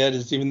what they did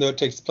is, even though it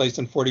takes place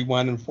in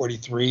 41 and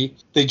 43,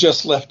 they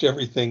just left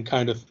everything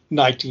kind of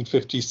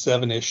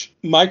 1957-ish.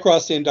 Mike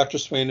Rossi and Dr.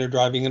 Swain are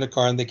driving in a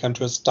car and they come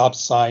to a stop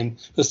sign.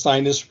 The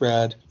sign is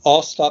red.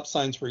 All stop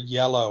signs were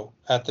yellow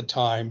at the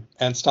time,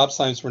 and stop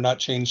signs were not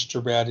changed to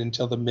red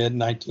until the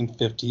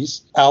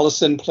mid-1950s.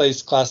 Allison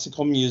plays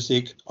classical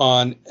music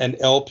on an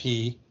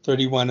LP,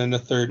 31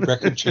 1/3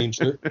 record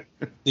changer.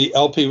 The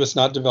LP was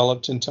not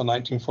developed until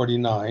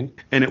 1949.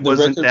 And it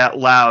wasn't that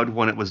loud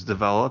when it was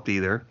developed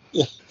either.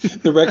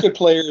 The record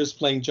player is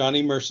playing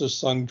Johnny Mercer's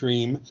song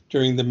Dream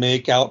during the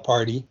Make Out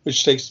Party,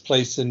 which takes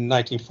place in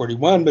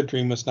 1941, but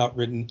Dream was not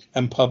written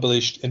and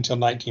published until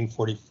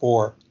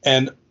 1944.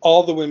 And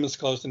all the women's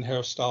clothes and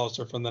hairstyles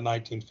are from the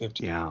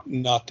 1950s,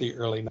 not the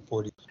early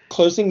 40s.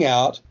 Closing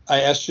out,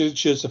 I asked you to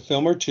choose a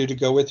film or two to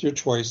go with your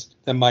choice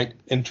that might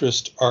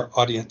interest our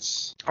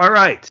audience. All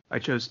right. I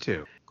chose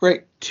 2.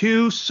 Great.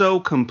 2 so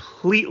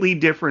completely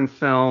different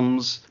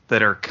films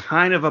that are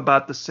kind of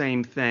about the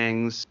same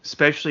things,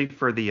 especially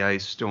for the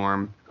ice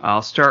storm.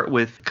 I'll start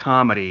with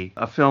comedy,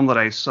 a film that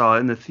I saw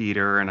in the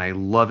theater and I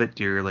love it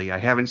dearly. I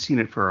haven't seen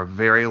it for a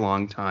very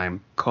long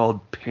time,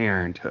 called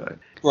Parenthood.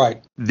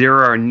 Right. There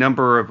are a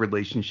number of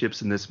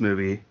relationships in this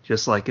movie,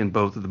 just like in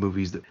both of the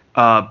movies.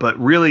 But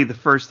really, the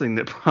first thing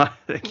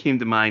that came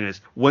to mind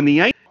is when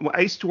the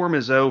ice storm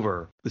is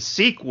over, the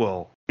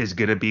sequel is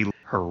going to be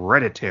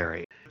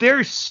Hereditary.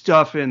 There's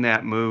stuff in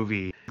that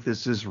movie.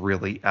 This is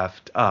really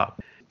effed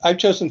up. I've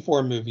chosen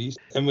 4 movies,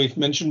 and we've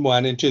mentioned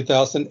one. In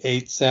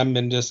 2008, Sam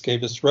Mendes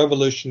gave us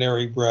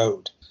Revolutionary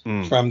Road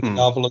from the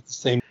novel of the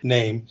same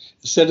name.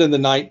 It's set in the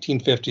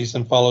 1950s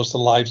and follows the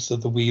lives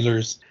of the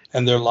Wheelers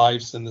and their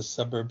lives in the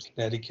suburbs of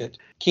Connecticut.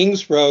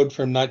 King's Road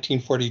from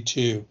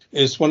 1942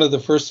 is one of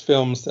the first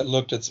films that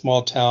looked at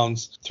small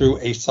towns through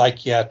a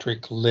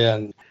psychiatric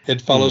lens.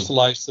 It follows the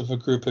lives of a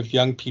group of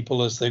young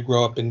people as they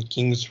grow up in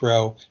Kings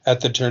Row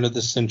at the turn of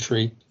the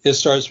century. It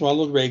stars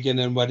Ronald Reagan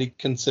in what he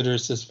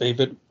considers his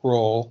favorite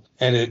role,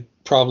 and it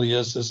probably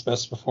is his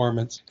best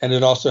performance. And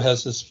it also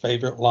has his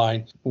favorite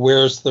line,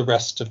 "Where's the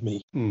rest of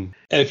me?" And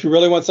if you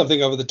really want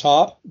something over the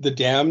top, The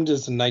Damned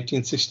is a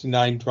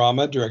 1969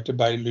 drama directed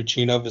by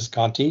Luchino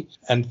Visconti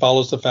and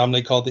follows a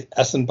family called the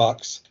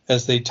Essenbachs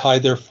as they tie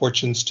their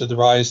fortunes to the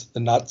rise of the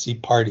Nazi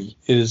Party.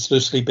 It is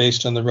loosely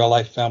based on the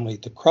real-life family,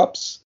 the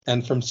Krupps.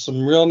 And from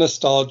some real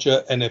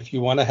nostalgia, and if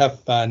you want to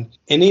have fun,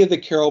 any of the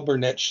Carol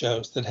Burnett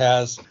shows that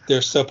has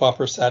their soap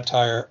opera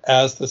satire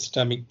as the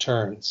stomach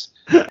turns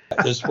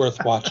is worth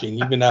watching,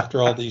 even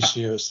after all these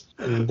years.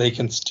 And they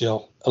can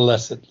still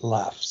elicit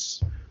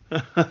laughs.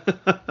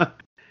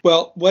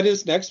 Well, what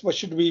is next? What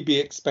should we be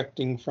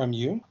expecting from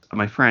you?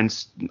 My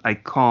friends, I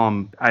call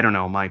him, I don't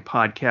know, my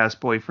podcast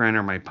boyfriend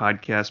or my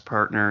podcast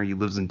partner. He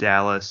lives in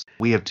Dallas.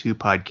 We have 2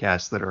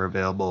 podcasts that are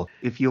available.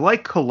 If you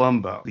like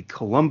Columbo, the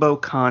Columbo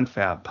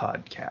Confab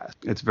podcast,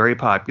 it's very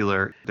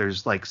popular.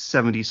 There's like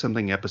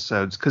 70-something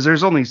episodes because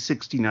there's only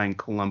 69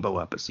 Columbo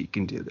episodes you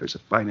can do. There's a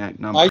finite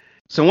number.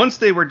 So once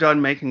they were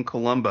done making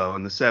Columbo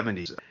in the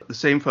 70s, the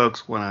same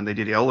folks went on. They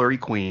did Ellery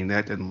Queen.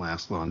 That didn't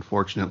last long,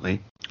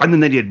 unfortunately. And then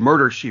they did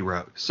Murder, She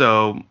Wrote.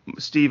 So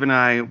Steve and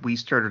I, we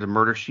started a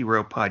Murder, She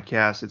Wrote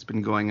podcast. It's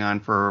been going on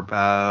for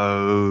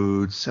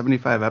about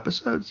 75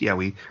 episodes. Yeah,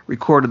 we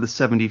recorded the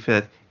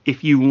 75th.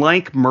 If you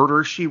like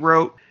Murder, She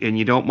Wrote, and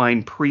you don't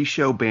mind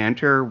pre-show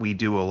banter, we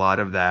do a lot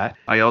of that.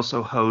 I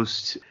also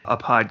host a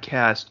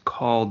podcast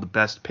called the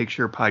Best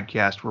Picture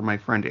Podcast, where my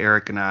friend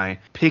Eric and I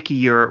pick a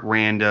year at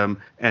random,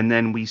 and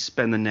then we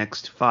spend the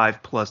next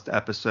 5+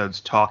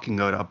 episodes talking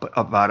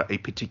about a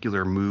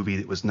particular movie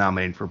that was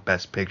nominated for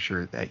Best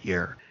Picture that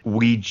year.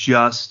 We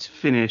just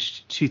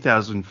finished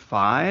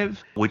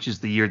 2005, which is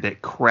the year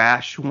that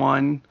Crash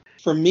won.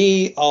 For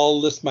me, I'll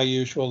list my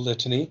usual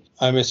litany.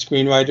 I'm a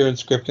screenwriter and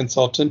script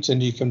consultant,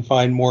 and you can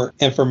find more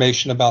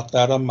information about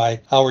that on my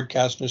Howard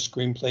Kastner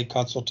Screenplay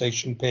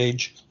Consultation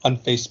page on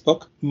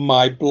Facebook.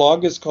 My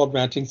blog is called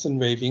Rantings and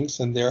Ravings,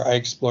 and there I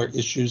explore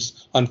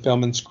issues on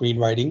film and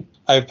screenwriting.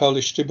 I have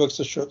published 2 books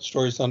of short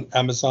stories on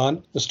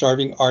Amazon, The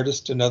Starving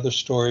Artist and Other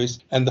Stories,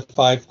 and The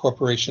 5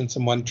 Corporations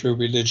and One True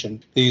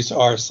Religion. These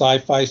are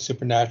sci-fi,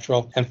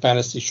 supernatural, and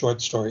fantasy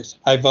short stories.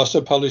 I've also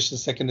published the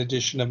 2nd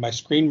edition of my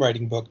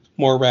screenwriting book,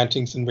 More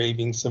Rantings and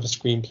Ravings of a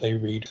Screenplay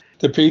Reader.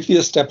 The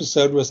previous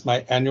episode was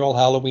my annual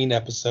Halloween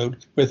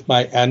episode with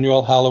my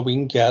annual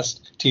Halloween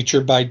guest,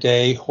 teacher by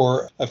day,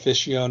 horror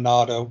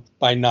aficionado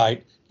by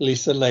night,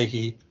 Lisa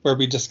Leahy, where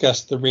we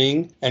discussed The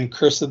Ring and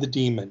Curse of the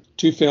Demon,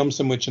 2 films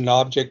in which an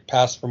object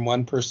passed from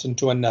one person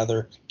to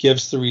another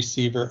gives the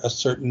receiver a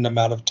certain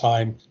amount of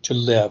time to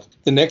live.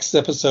 The next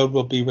episode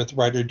will be with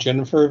writer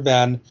Jennifer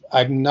Van,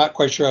 I'm not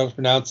quite sure how to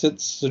pronounce it,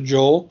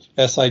 Sijol,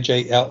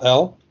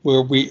 S-I-J-L-L,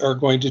 where we are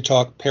going to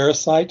talk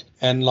Parasite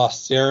and La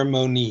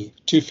Cérémonie,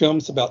 2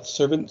 films about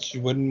servants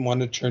you wouldn't want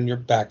to turn your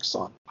backs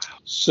on.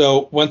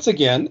 So once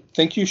again,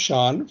 thank you,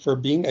 Sean, for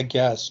being a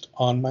guest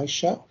on my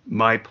show.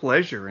 My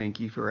pleasure. Thank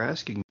you for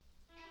asking.